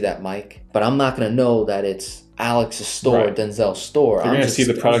going to see that mic, but I'm not going to know that it's Alex's store, Denzel's store. They're going to see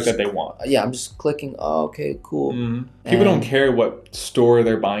the product that they want. Yeah, I'm just clicking, oh, okay, cool. People don't care what store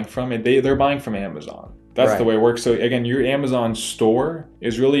they're buying from. They're buying from Amazon. That's the way it works. So again, your Amazon store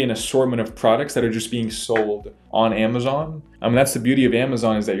is really an assortment of products that are just being sold on Amazon. That's the beauty of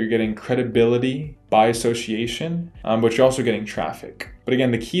Amazon, is that you're getting credibility by association, but you're also getting traffic. But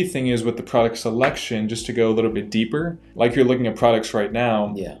again, the key thing is with the product selection, just to go a little bit deeper, like you're looking at products right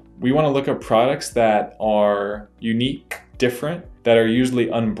now, we want to look at products that are unique, different, that are usually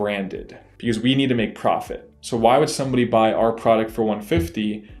unbranded, because we need to make profit. So why would somebody buy our product for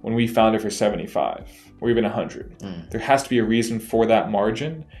 $150 when we found it for $75 or even $100? There has to be a reason for that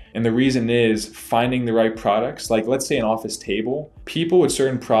margin. And the reason is finding the right products. Like, let's say an office table. People with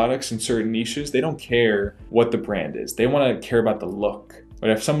certain products and certain niches, they don't care what the brand is. They want to care about the look. But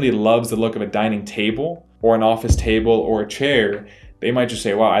if somebody loves the look of a dining table or an office table or a chair, they might just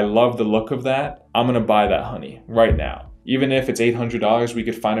say, wow, I love the look of that. I'm going to buy that, honey, right now. Even if it's $800, we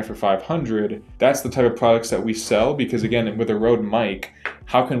could find it for $500. That's the type of products that we sell, because again, with a Rode mic,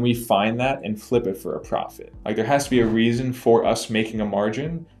 how can we find that and flip it for a profit? Like, there has to be a reason for us making a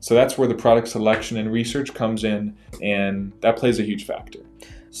margin. So that's where the product selection and research comes in, and that plays a huge factor.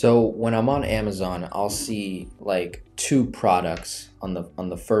 So when I'm on Amazon, I'll see like 2 products on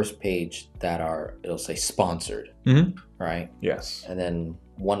the first page that it'll say sponsored, right? Yes. And then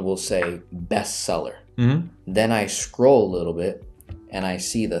one will say bestseller. Then I scroll a little bit and I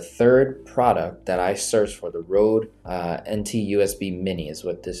see the third product that I searched for, the Rode NT USB Mini is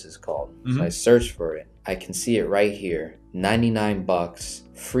what this is called. So I searched for it. I can see it right here,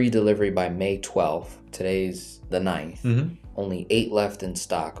 $99, free delivery by May 12th. Today's the 9th. Only 8 left in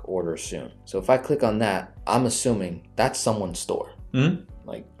stock, order soon. So if I click on that, I'm assuming that's someone's store.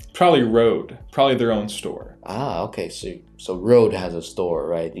 Like, probably Rode, probably their own store. Ah, okay. So Rode has a store,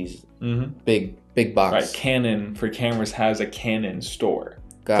 right? These big box. Right. Canon for cameras has a Canon store.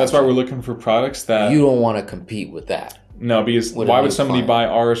 Gotcha. That's why we're looking for products that you don't want to compete with that. No, because why would somebody buy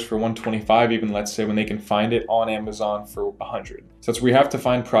ours for $125, even, let's say, when they can find it on Amazon for $100? So we have to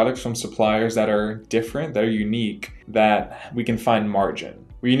find products from suppliers that are different, that are unique, that we can find margin.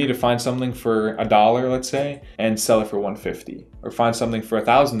 where you need to find something for $1, let's say, and sell it for $150, or find something for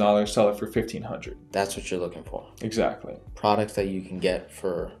 $1,000, sell it for $1,500. That's what you're looking for. Exactly. Products that you can get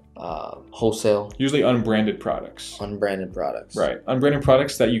for wholesale. Usually unbranded products. Unbranded products. Right. Unbranded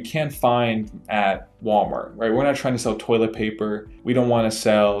products that you can't find at Walmart, right? We're not trying to sell toilet paper. We don't want to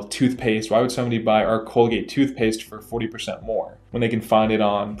sell toothpaste. Why would somebody buy our Colgate toothpaste for 40% more when they can find it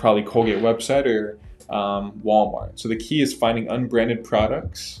on probably Colgate website or Walmart? So the key is finding unbranded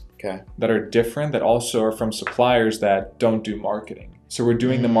products that are different, that also are from suppliers that don't do marketing. So we're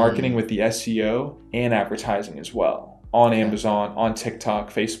doing the marketing with the SEO and advertising as well. On Amazon, on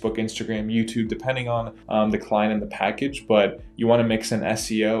TikTok, Facebook, Instagram, YouTube, depending on the client and the package, but you want to mix in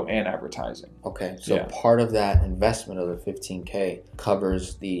SEO and advertising. Okay, so part of that investment of the $15K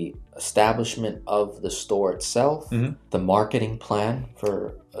covers the establishment of the store itself, the marketing plan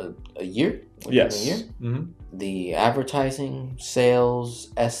for a year? Yes. A year? The advertising,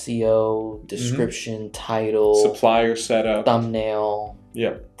 sales, SEO, description, title, supplier setup, thumbnail,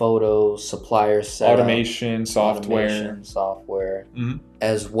 photos, supplier setup, automation, software,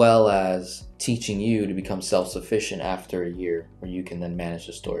 as well as teaching you to become self-sufficient after a year where you can then manage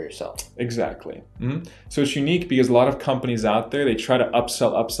the store yourself. Exactly. So it's unique because a lot of companies out there, they try to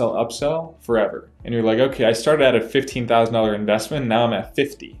upsell forever. And you're like, okay, I started at a $15,000 investment, now I'm at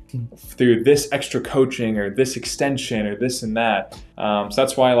 50 through this extra coaching or this extension or this and that. So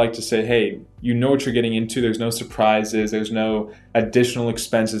that's why I like to say, hey, you know what you're getting into. There's no surprises. There's no additional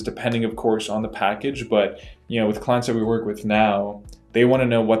expenses, depending, of course, on the package. But, with clients that we work with now, they want to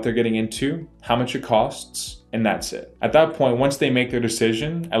know what they're getting into, how much it costs, and that's it. At that point, once they make their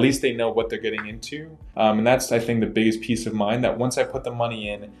decision, at least they know what they're getting into. And that's, I think, the biggest peace of mind, that once I put the money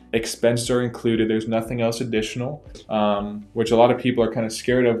in, expenses are included, there's nothing else additional, which a lot of people are kind of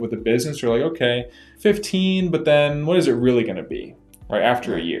scared of with a business. They're like, okay, 15, but then what is it really going to be, right,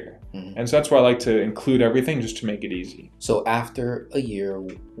 after a year? And so that's why I like to include everything just to make it easy. So after a year,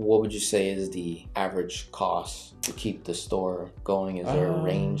 what would you say is the average cost to keep the store going? Is there a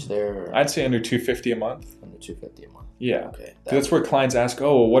range there? Or? I'd say under $250 a month. Under $250 a month. Yeah. Okay. That's where clients ask,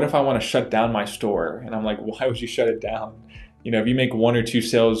 oh, what if I want to shut down my store? And I'm like, why would you shut it down? If you make 1 or 2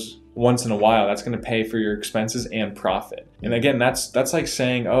 sales once in a while, that's going to pay for your expenses and profit. And again, that's like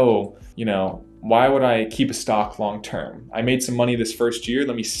saying, oh, why would I keep a stock long term? I made some money this first year,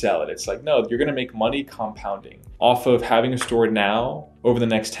 let me sell it. It's like, no, you're going to make money compounding off of having a store now over the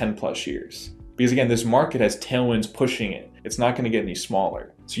next 10 plus years. Because again, this market has tailwinds pushing it. It's not going to get any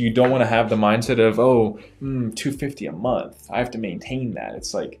smaller. So you don't want to have the mindset of, $250 a month, I have to maintain that.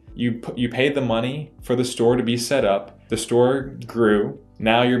 It's like you paid the money for the store to be set up. The store grew.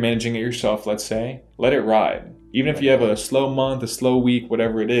 Now you're managing it yourself, let's say. Let it ride. Even if you have a slow month, a slow week,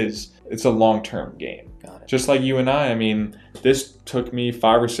 whatever it is, it's a long-term game. Got it. Just like you and I mean, this took me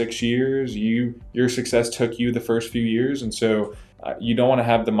 5 or 6 years. Your success took you the first few years. And so you don't want to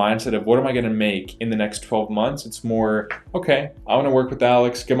have the mindset of what am I going to make in the next 12 months? It's more, okay, I want to work with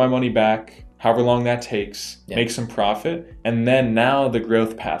Alex, get my money back, however long that takes, make some profit. And then now the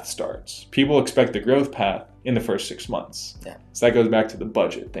growth path starts. People expect the growth path in the first 6 months. So that goes back to the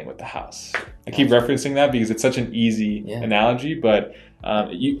budget thing with the house. I keep referencing that because it's such an easy analogy, but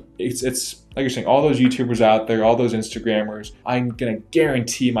it's like you're saying, all those YouTubers out there, all those Instagrammers, I'm going to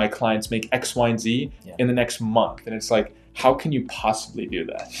guarantee my clients make X, Y, and Z in the next month. And it's like, how can you possibly do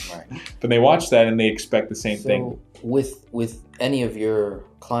that? Right. But they watch that and they expect the same thing. With any of your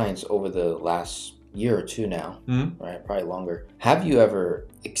clients over the last year or two now, right, probably longer, have you ever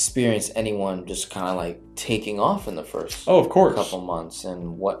experienced anyone just kind of like taking off in the first couple months?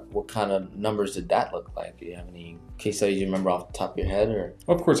 And what kind of numbers did that look like? Do you have any case studies you remember off the top of your head? Or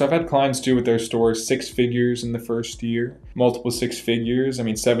of course, I've had clients do with their stores 6 figures in the first year, multiple 6 figures. I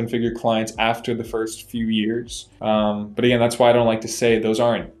mean, 7-figure clients after the first few years. But again, that's why I don't like to say those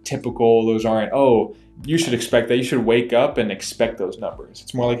aren't typical. Those aren't, you should expect that. You should wake up and expect those numbers.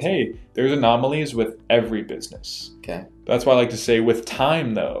 It's more like, hey, there's anomalies with every business. Okay. That's why I like to say with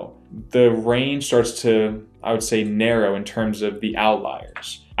time, though, the range starts to, I would say, narrow in terms of the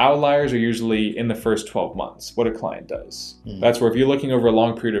outliers. Outliers are usually in the first 12 months, what a client does. That's where if you're looking over a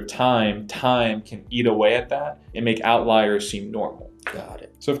long period of time can eat away at that and make outliers seem normal. Got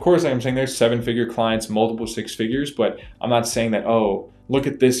it. So of course, like I'm saying, there's 7-figure clients, multiple 6 figures, but I'm not saying that, look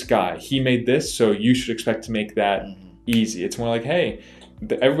at this guy, he made this, so you should expect to make that easy. It's more like, hey,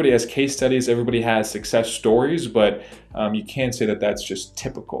 everybody has case studies, everybody has success stories, but you can't say that that's just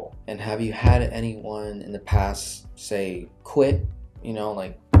typical. And have you had anyone in the past say quit,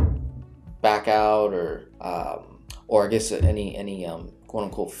 like back out, or I guess any quote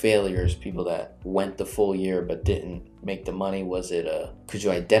unquote failures, people that went the full year but didn't make the money? Was it could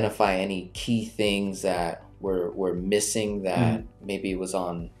you identify any key things that were missing, that maybe it was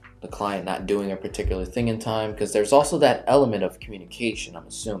on the client not doing a particular thing in time? Because there's also that element of communication, I'm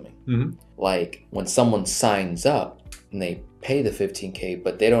assuming. Like when someone signs up and they pay the $15K,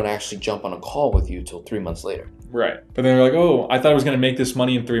 but they don't actually jump on a call with you till 3 months later. Right. But then they're like, oh, I thought I was going to make this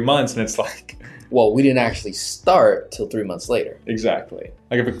money in 3 months. And it's like, well, we didn't actually start till 3 months later. Exactly.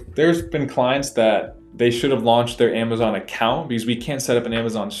 Like there's been clients that they should have launched their Amazon account, because we can't set up an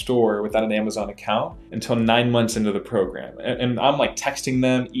Amazon store without an Amazon account until 9 months into the program. And I'm like texting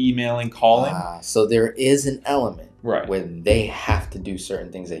them, emailing, calling. So there is an element right where they have to do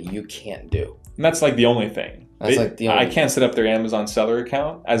certain things that you can't do. And that's like the only thing. I can't set up their Amazon seller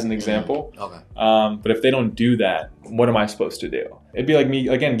account as an example. Okay. But if they don't do that, what am I supposed to do? It'd be like me,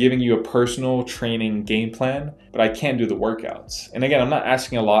 again, giving you a personal training game plan, but I can't do the workouts. And again, I'm not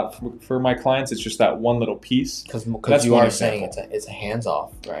asking a lot for my clients. It's just that one little piece. Because you are saying it's a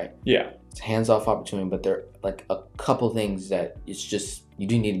hands-off, right? Yeah. It's a hands-off opportunity, but there are like a couple things that it's just, you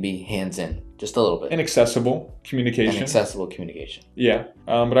do need to be hands-in just a little bit. And accessible communication. Yeah.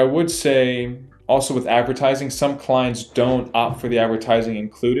 But I would say also with advertising, some clients don't opt for the advertising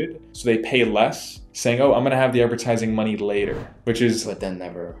included, so they pay less, saying, oh, I'm going to have the advertising money later, which is... But then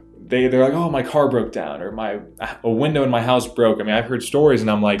never... They're like, oh, my car broke down, or a window in my house broke. I mean, I've heard stories, and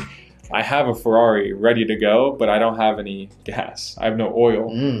I'm like, I have a Ferrari ready to go, but I don't have any gas. I have no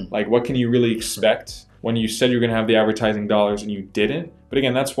oil. Like, what can you really expect when you said you're going to have the advertising dollars and you didn't? But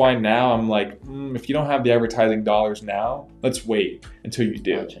again, that's why now I'm like, if you don't have the advertising dollars now, let's wait until you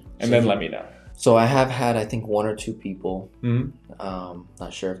do, and then let me know. So I have had, I think, 1 or 2 people,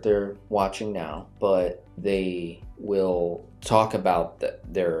 not sure if they're watching now, but they will talk about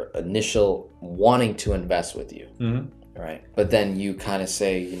their initial wanting to invest with you, right? But then you kind of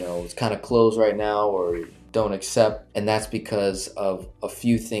say, it's kind of closed right now, or don't accept. And that's because of a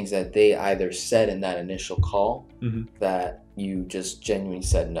few things that they either said in that initial call that you just genuinely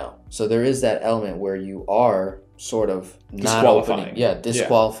said no. So there is that element where you are sort of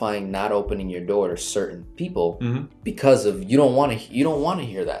disqualifying, not opening your door to certain people because of you don't want to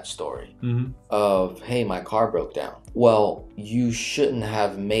hear that story of, hey, my car broke down. Well, you shouldn't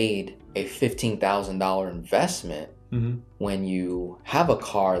have made a $15,000 investment when you have a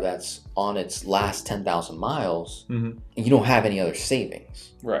car that's on its last 10,000 miles and you don't have any other savings.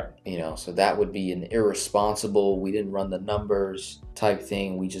 Right. So that would be an irresponsible, we didn't run the numbers type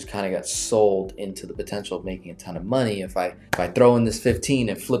thing. We just kind of got sold into the potential of making a ton of money. If I throw in this 15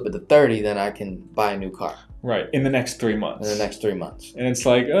 and flip it to 30, then I can buy a new car. Right. In the next 3 months. And it's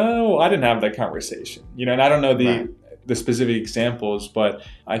like, oh, I didn't have that conversation. And I don't know the specific examples, but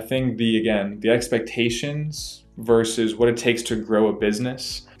I think the expectations versus what it takes to grow a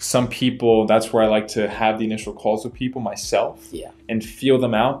business. Some people, that's where I like to have the initial calls with people myself and feel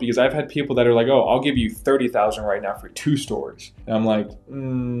them out, because I've had people that are like, oh, I'll give you $30,000 right now for 2 stores. And I'm like,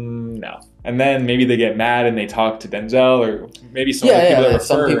 no. And then maybe they get mad and they talk to Denzel, or maybe some other people that refer.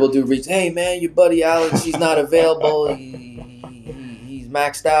 Some people do reach, hey man, your buddy Alex, he's not available. He's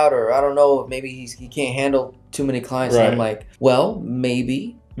maxed out, or I don't know, maybe he can't handle too many clients. Right. And I'm like, well,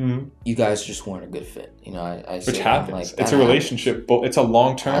 maybe you guys just weren't a good fit. Which happens. It's a relationship, but it's a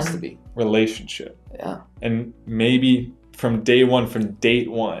long-term relationship. Yeah. And maybe from day one, from date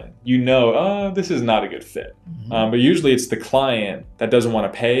one, this is not a good fit. But usually it's the client that doesn't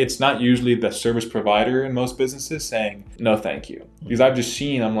want to pay. It's not usually the service provider in most businesses saying, no, thank you. Because I've just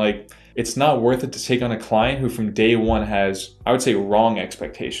seen, I'm like, it's not worth it to take on a client who from day one has, I would say, wrong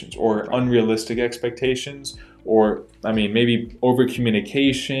expectations or unrealistic expectations, or maybe over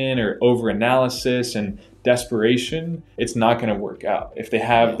communication or over analysis and desperation. It's not going to work out if they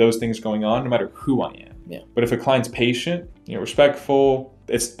have those things going on, no matter who I am. Yeah. But if a client's patient, respectful,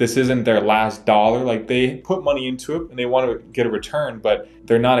 this isn't their last dollar. Like, they put money into it and they want to get a return, but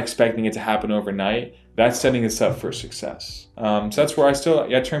they're not expecting it to happen overnight. That's setting us up for success. So that's where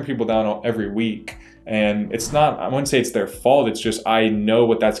I turn people down every week. And it's not, I wouldn't say it's their fault. It's just, I know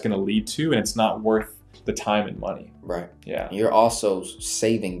what that's going to lead to, and it's not worth the time and money. Right. Yeah. You're also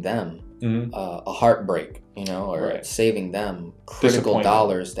saving them a heartbreak, or saving them critical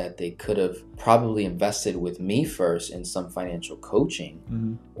dollars that they could have probably invested with me first in some financial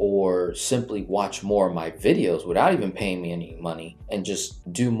coaching, or simply watch more of my videos without even paying me any money, and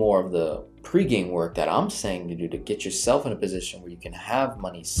just do more of the pregame work that I'm saying to do to get yourself in a position where you can have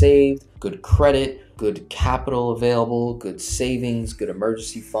money saved, good credit, good capital available, good savings, good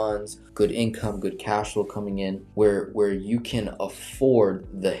emergency funds, good income, good cash flow coming in, where you can afford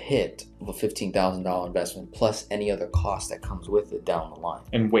the hit of a $15,000 investment plus any other cost that comes with it down the line.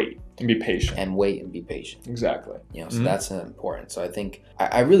 And wait and be patient. Exactly. You know, so that's important. So I think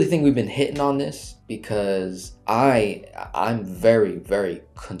I really think we've been hitting on this because I'm very, very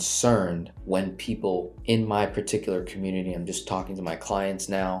concerned when people in my particular community, I'm just talking to my clients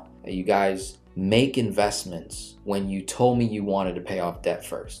now, that you guys make investments when you told me you wanted to pay off debt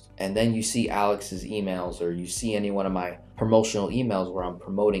first. And then you see Alex's emails or you see any one of my promotional emails where I'm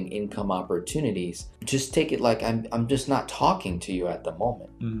promoting income opportunities. Just take it like I'm just not talking to you at the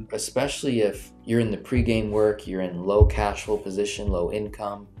moment, especially if you're in the pregame work, you're in low cash flow position, low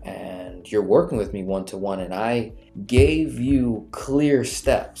income, and you're working with me one-to-one, and I gave you clear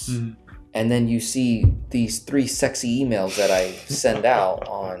steps. And then you see these 3 sexy emails that I send out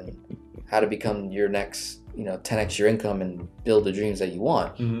on how to become your next, 10x your income and build the dreams that you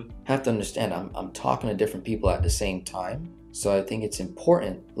want. Have to understand, I'm talking to different people at the same time. So I think it's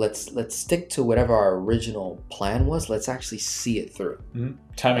important. Let's stick to whatever our original plan was. Let's actually see it through.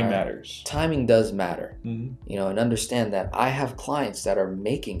 Timing matters. Timing does matter. And understand that I have clients that are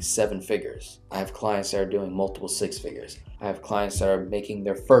making 7 figures. I have clients that are doing multiple 6 figures. I have clients that are making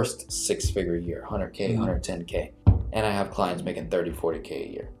their first 6-figure year, 100K, 110K. And I have clients making 30, 40K a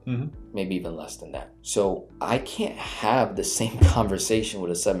year, maybe even less than that. So I can't have the same conversation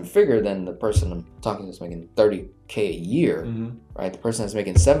with a 7-figure than the person I'm talking to is making 30K a year, right? The person that's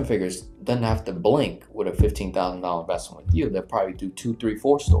making 7 figures doesn't have to blink with a $15,000 investment with you. They'll probably do 2, 3,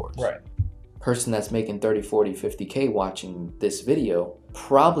 4 stores. Right. Person that's making 30, 40, 50K watching this video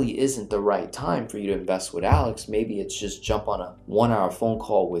probably isn't the right time for you to invest with Alex. Maybe it's just jump on a 1-hour phone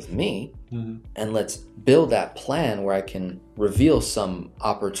call with me and let's build that plan where I can reveal some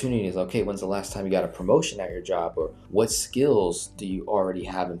opportunities. Okay, when's the last time you got a promotion at your job? Or what skills do you already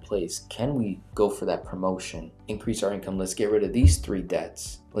have in place? Can we go for that promotion, increase our income? Let's get rid of these 3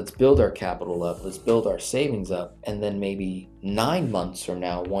 debts. Let's build our capital up. Let's build our savings up. And then maybe 9 months from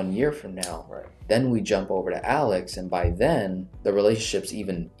now, 1 year from now, then we jump over to Alex. And by then the relationship's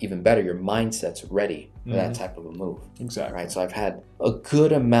even better. Your mindset's ready for that type of a move. Exactly. Right. So I've had a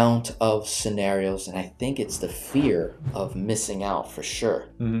good amount of scenarios, and I think it's the fear of missing out for sure.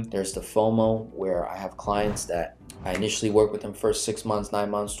 There's the FOMO where I have clients that I initially worked with them first 6 months, 9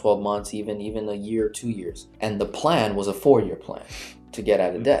 months, 12 months, even a year, 2 years. And the plan was a 4-year plan to get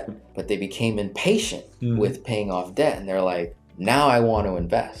out of debt. But they became impatient with paying off debt, and they're like, now I want to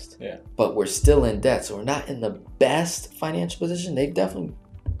invest. But we're still in debt. So we're not in the best financial position. They definitely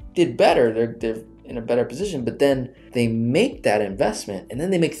did better. They're in a better position, but then they make that investment and then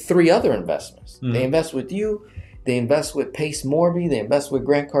they make 3 other investments. They invest with you, they invest with Pace Morby, they invest with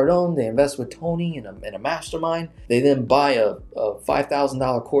Grant Cardone, they invest with Tony in a mastermind. They then buy a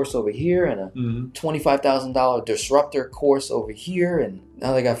 $5,000 course over here and a $25,000 disruptor course over here, and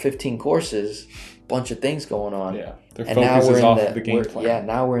now they got 15 courses, bunch of things going on. Their focus is off of the game plan.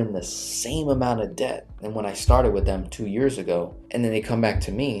 Now we're in the same amount of debt than when I started with them 2 years ago. And then they come back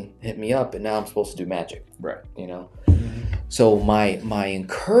to me, hit me up, and now I'm supposed to do magic. Right. So my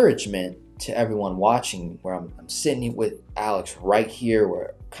encouragement to everyone watching, where I'm sitting with Alex right here,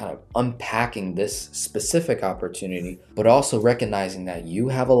 we're kind of unpacking this specific opportunity, but also recognizing that you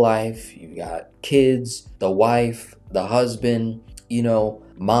have a life, you got kids, the wife, the husband,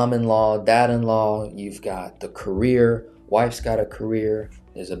 mom-in-law, dad-in-law, you've got the career, wife's got a career,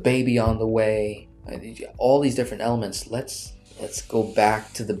 there's a baby on the way, all these different elements. Let's go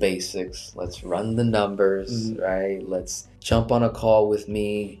back to the basics. Let's run the numbers, right? Let's jump on a call with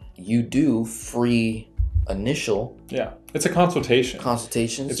me. You do free initial. It's a consultation.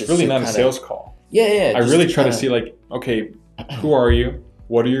 Consultations. It's really not a sales call. I really try to see okay, who are you?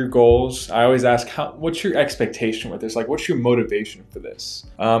 What are your goals? I always ask, what's your expectation with this? What's your motivation for this?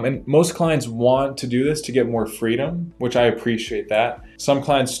 And most clients want to do this to get more freedom, which I appreciate that. Some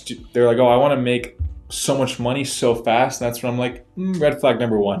clients, they're like, oh, I want to make so much money so fast. And that's when I'm like, red flag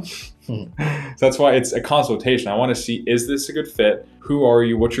number 1. So that's why it's a consultation. I want to see, is this a good fit? Who are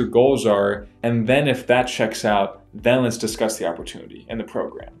you? What your goals are? And then if that checks out, then let's discuss the opportunity and the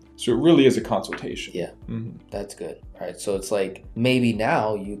program. So it really is a consultation. That's good. All right. So it's like maybe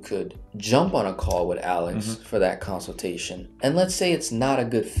now you could jump on a call with Alex for that consultation. And let's say it's not a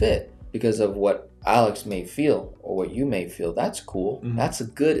good fit because of what Alex may feel or what you may feel. That's cool. That's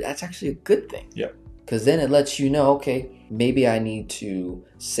actually a good thing. Because then it lets you know, okay, maybe I need to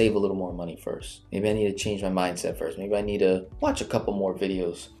save a little more money first. Maybe I need to change my mindset first. Maybe I need to watch a couple more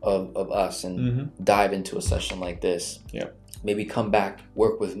videos of us and dive into a session like this. maybe come back,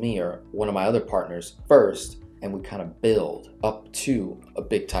 work with me or one of my other partners first, and we kind of build up to a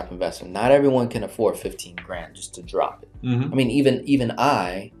big type investment. Not everyone can afford 15 grand just to drop it. I mean, even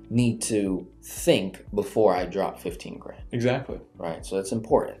I need to think before I drop 15 grand. Exactly. Right. So it's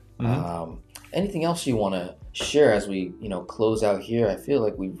important. Anything else you want to share as we, close out here? I feel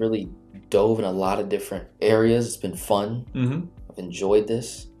like we've really dove in a lot of different areas. It's been fun. I've enjoyed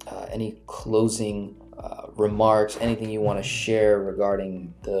this. Any closing remarks, anything you want to share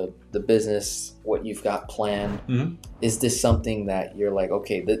regarding the business, what you've got planned? Is this something that you're like,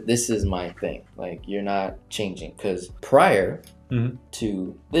 okay, this is my thing, like you're not changing? Because prior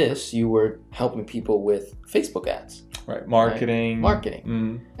to this, you were helping people with Facebook ads, right? Marketing.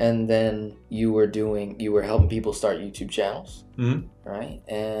 And then you were helping people start YouTube channels, right?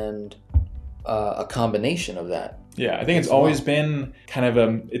 And a combination of that. Yeah, I think it's always been kind of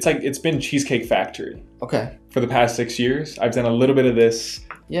it's been Cheesecake Factory. Okay. For the past 6 years, I've done a little bit of this,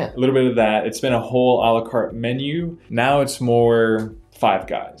 a little bit of that. It's been a whole a la carte menu. Now it's more Five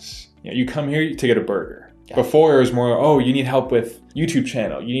Guys. You come here to get a burger. Before it was more, you need help with YouTube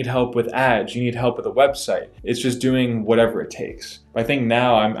channel, you need help with ads, you need help with a website. It's just doing whatever it takes. But I think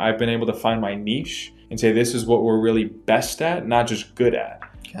now I've been able to find my niche and say this is what we're really best at, not just good at.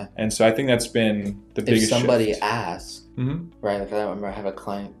 Okay. And so I think that's been the biggest shift. If somebody asks, right? Like I remember I have a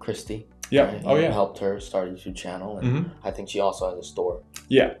client, Christy. Yeah. Right? Oh yeah. Helped her start a YouTube channel, and I think she also has a store.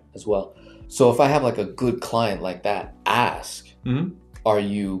 Yeah. As well. So if I have like a good client like that ask, are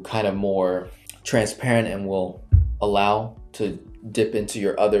you kind of more transparent and will allow to dip into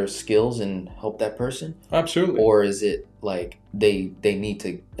your other skills and help that person? Absolutely. Or is it like they need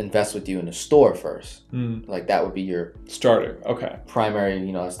to invest with you in the store first? Like that would be your starter. Okay. Primary,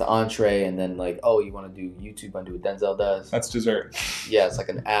 it's the entree, and then like, oh, you want to do YouTube, want to do what Denzel does? That's dessert. Yeah, it's like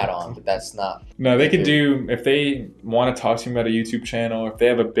an add-on, but that's not. No, they could do, if they want to talk to me about a YouTube channel, if they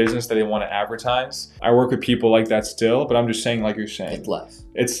have a business that they want to advertise. I work with people like that still, but I'm just saying, like you're saying, it's less.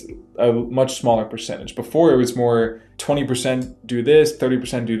 It's a much smaller percentage. Before it was more 20% do this,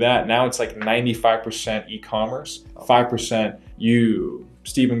 30% do that. Now it's like 95% e-commerce, 5% you,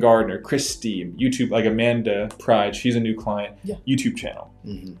 Stephen Gardner, Christy, YouTube, like Amanda Pride, she's a new client, YouTube channel,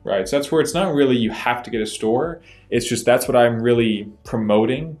 right? So that's where it's not really you have to get a store. It's just that's what I'm really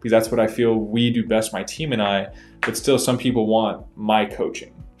promoting because that's what I feel we do best, my team and I, but still some people want my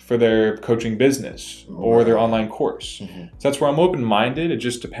coaching for their coaching business or their online course. So that's where I'm open-minded. It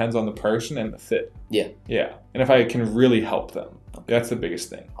just depends on the person and the fit. Yeah. And if I can really help them. That's the biggest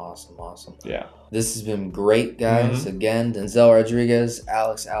thing. Awesome. Yeah. This has been great, guys. Again, Denzel Rodriguez,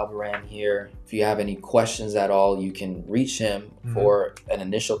 Alex Albaran here. If you have any questions at all, you can reach him for an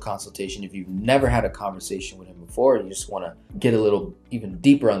initial consultation. If you've never had a conversation with him before, you just want to get a little even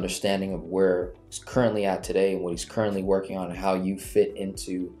deeper understanding of where he's currently at today and what he's currently working on and how you fit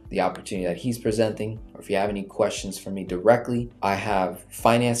into the opportunity that he's presenting. Or if you have any questions for me directly, I have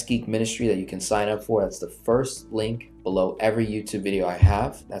Finance Geek Ministry that you can sign up for. That's the first link below every YouTube video I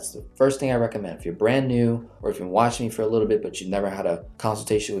have. That's the first thing I recommend. If you're brand new or if you've been watching me for a little bit but you've never had a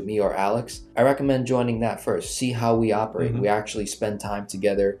consultation with me or Alex, I recommend joining that first. See how we operate. We actually spend time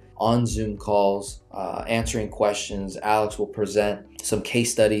together on Zoom calls, answering questions. Alex will present some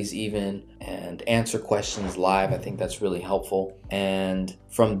case studies even and answer questions live. I think that's really helpful. And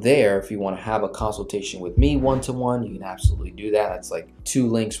from there, if you want to have a consultation with me one-to-one, you can absolutely do that. That's like 2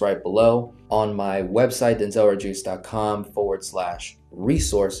 links right below. On my website,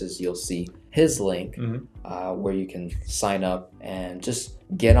 denzelrodriguez.com/resources, you'll see his link where you can sign up and just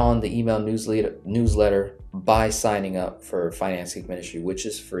get on the email newsletter by signing up for Finance Geek Ministry, which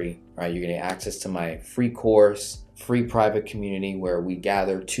is free. Right? You're getting access to my free course, free private community where we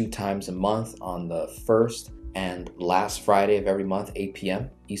gather 2 times a month on the first and last Friday of every month, 8 p.m.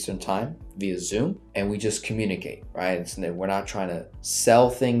 Eastern time via Zoom, and we just communicate, right? We're not trying to sell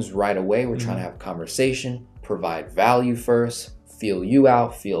things right away. We're trying to have a conversation, provide value first, feel you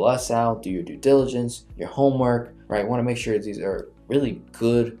out, feel us out, do your due diligence, your homework, right? Want to make sure these are really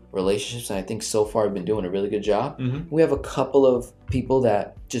good relationships, and I think so far I've been doing a really good job. We have a couple of people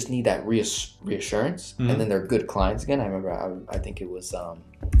that just need that reassurance, and then they're good clients again. I remember, I think it was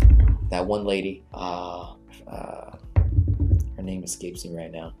that one lady, her name escapes me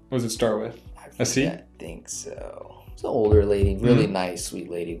right now. What does it start with? A C? I think so. It's an older lady, really nice, sweet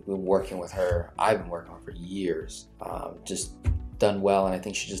lady. We've been working with her. I've been working with her for years. Just done well, and I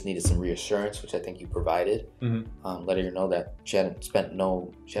think she just needed some reassurance, which I think you provided. Letting her know that she hadn't spent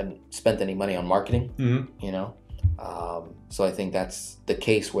any money on marketing. So I think that's the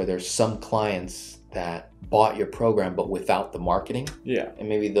case where there's some clients that bought your program but without the marketing. And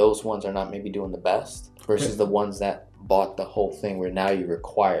maybe those ones are not maybe doing the best versus the ones that bought the whole thing where now you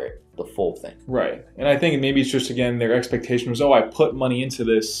require the full thing. Right. And I think maybe it's just, again, their expectation was, oh, I put money into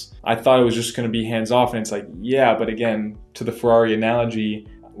this. I thought it was just going to be hands off. And it's like, yeah, but again, to the Ferrari analogy,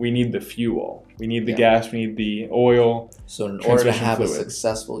 we need the fuel. We need the gas. We need the oil. So in order to have a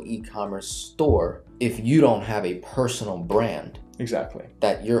successful e-commerce store, if you don't have a personal brand, exactly,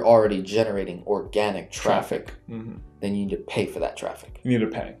 that you're already generating organic traffic, then you need to pay for that traffic. You need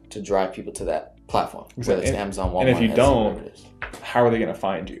to pay to drive people to that platform. Exactly. Whether it's Amazon, Walmart, and if you don't, how are they going to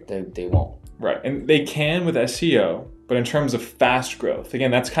find you? They won't. Right. And they can with SEO, but in terms of fast growth,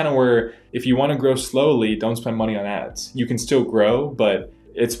 again, that's kind of where if you want to grow slowly, don't spend money on ads. You can still grow, but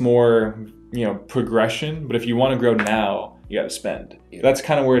it's more, progression. But if you want to grow now, you got to spend. Yeah. That's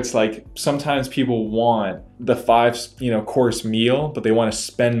kind of where it's like sometimes people want the 5 course meal, but they want to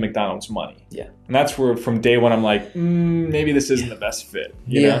spend McDonald's money. Yeah. And that's where from day one I'm like, maybe this isn't the best fit.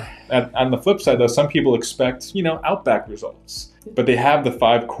 You know? On the flip side though, some people expect, Outback results. But they have the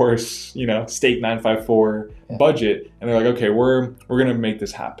 5-course, steak 954 budget, and they're like, okay, we're gonna make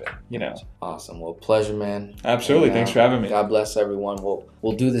this happen. Awesome. Well, pleasure, man. Absolutely. And, thanks for having me. God bless everyone.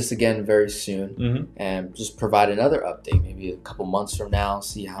 We'll do this again very soon, and just provide another update, maybe a couple months from now.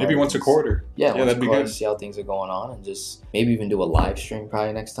 See how maybe once a quarter. Yeah, that'd be good. See how things are going on, and just maybe even do a live stream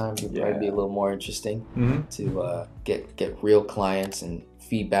probably next time. It'd probably be a little more interesting to get real clients and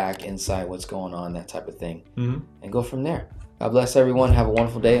feedback, insight, what's going on, that type of thing, and go from there. God bless everyone. Have a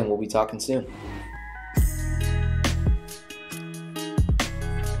wonderful day, and we'll be talking soon.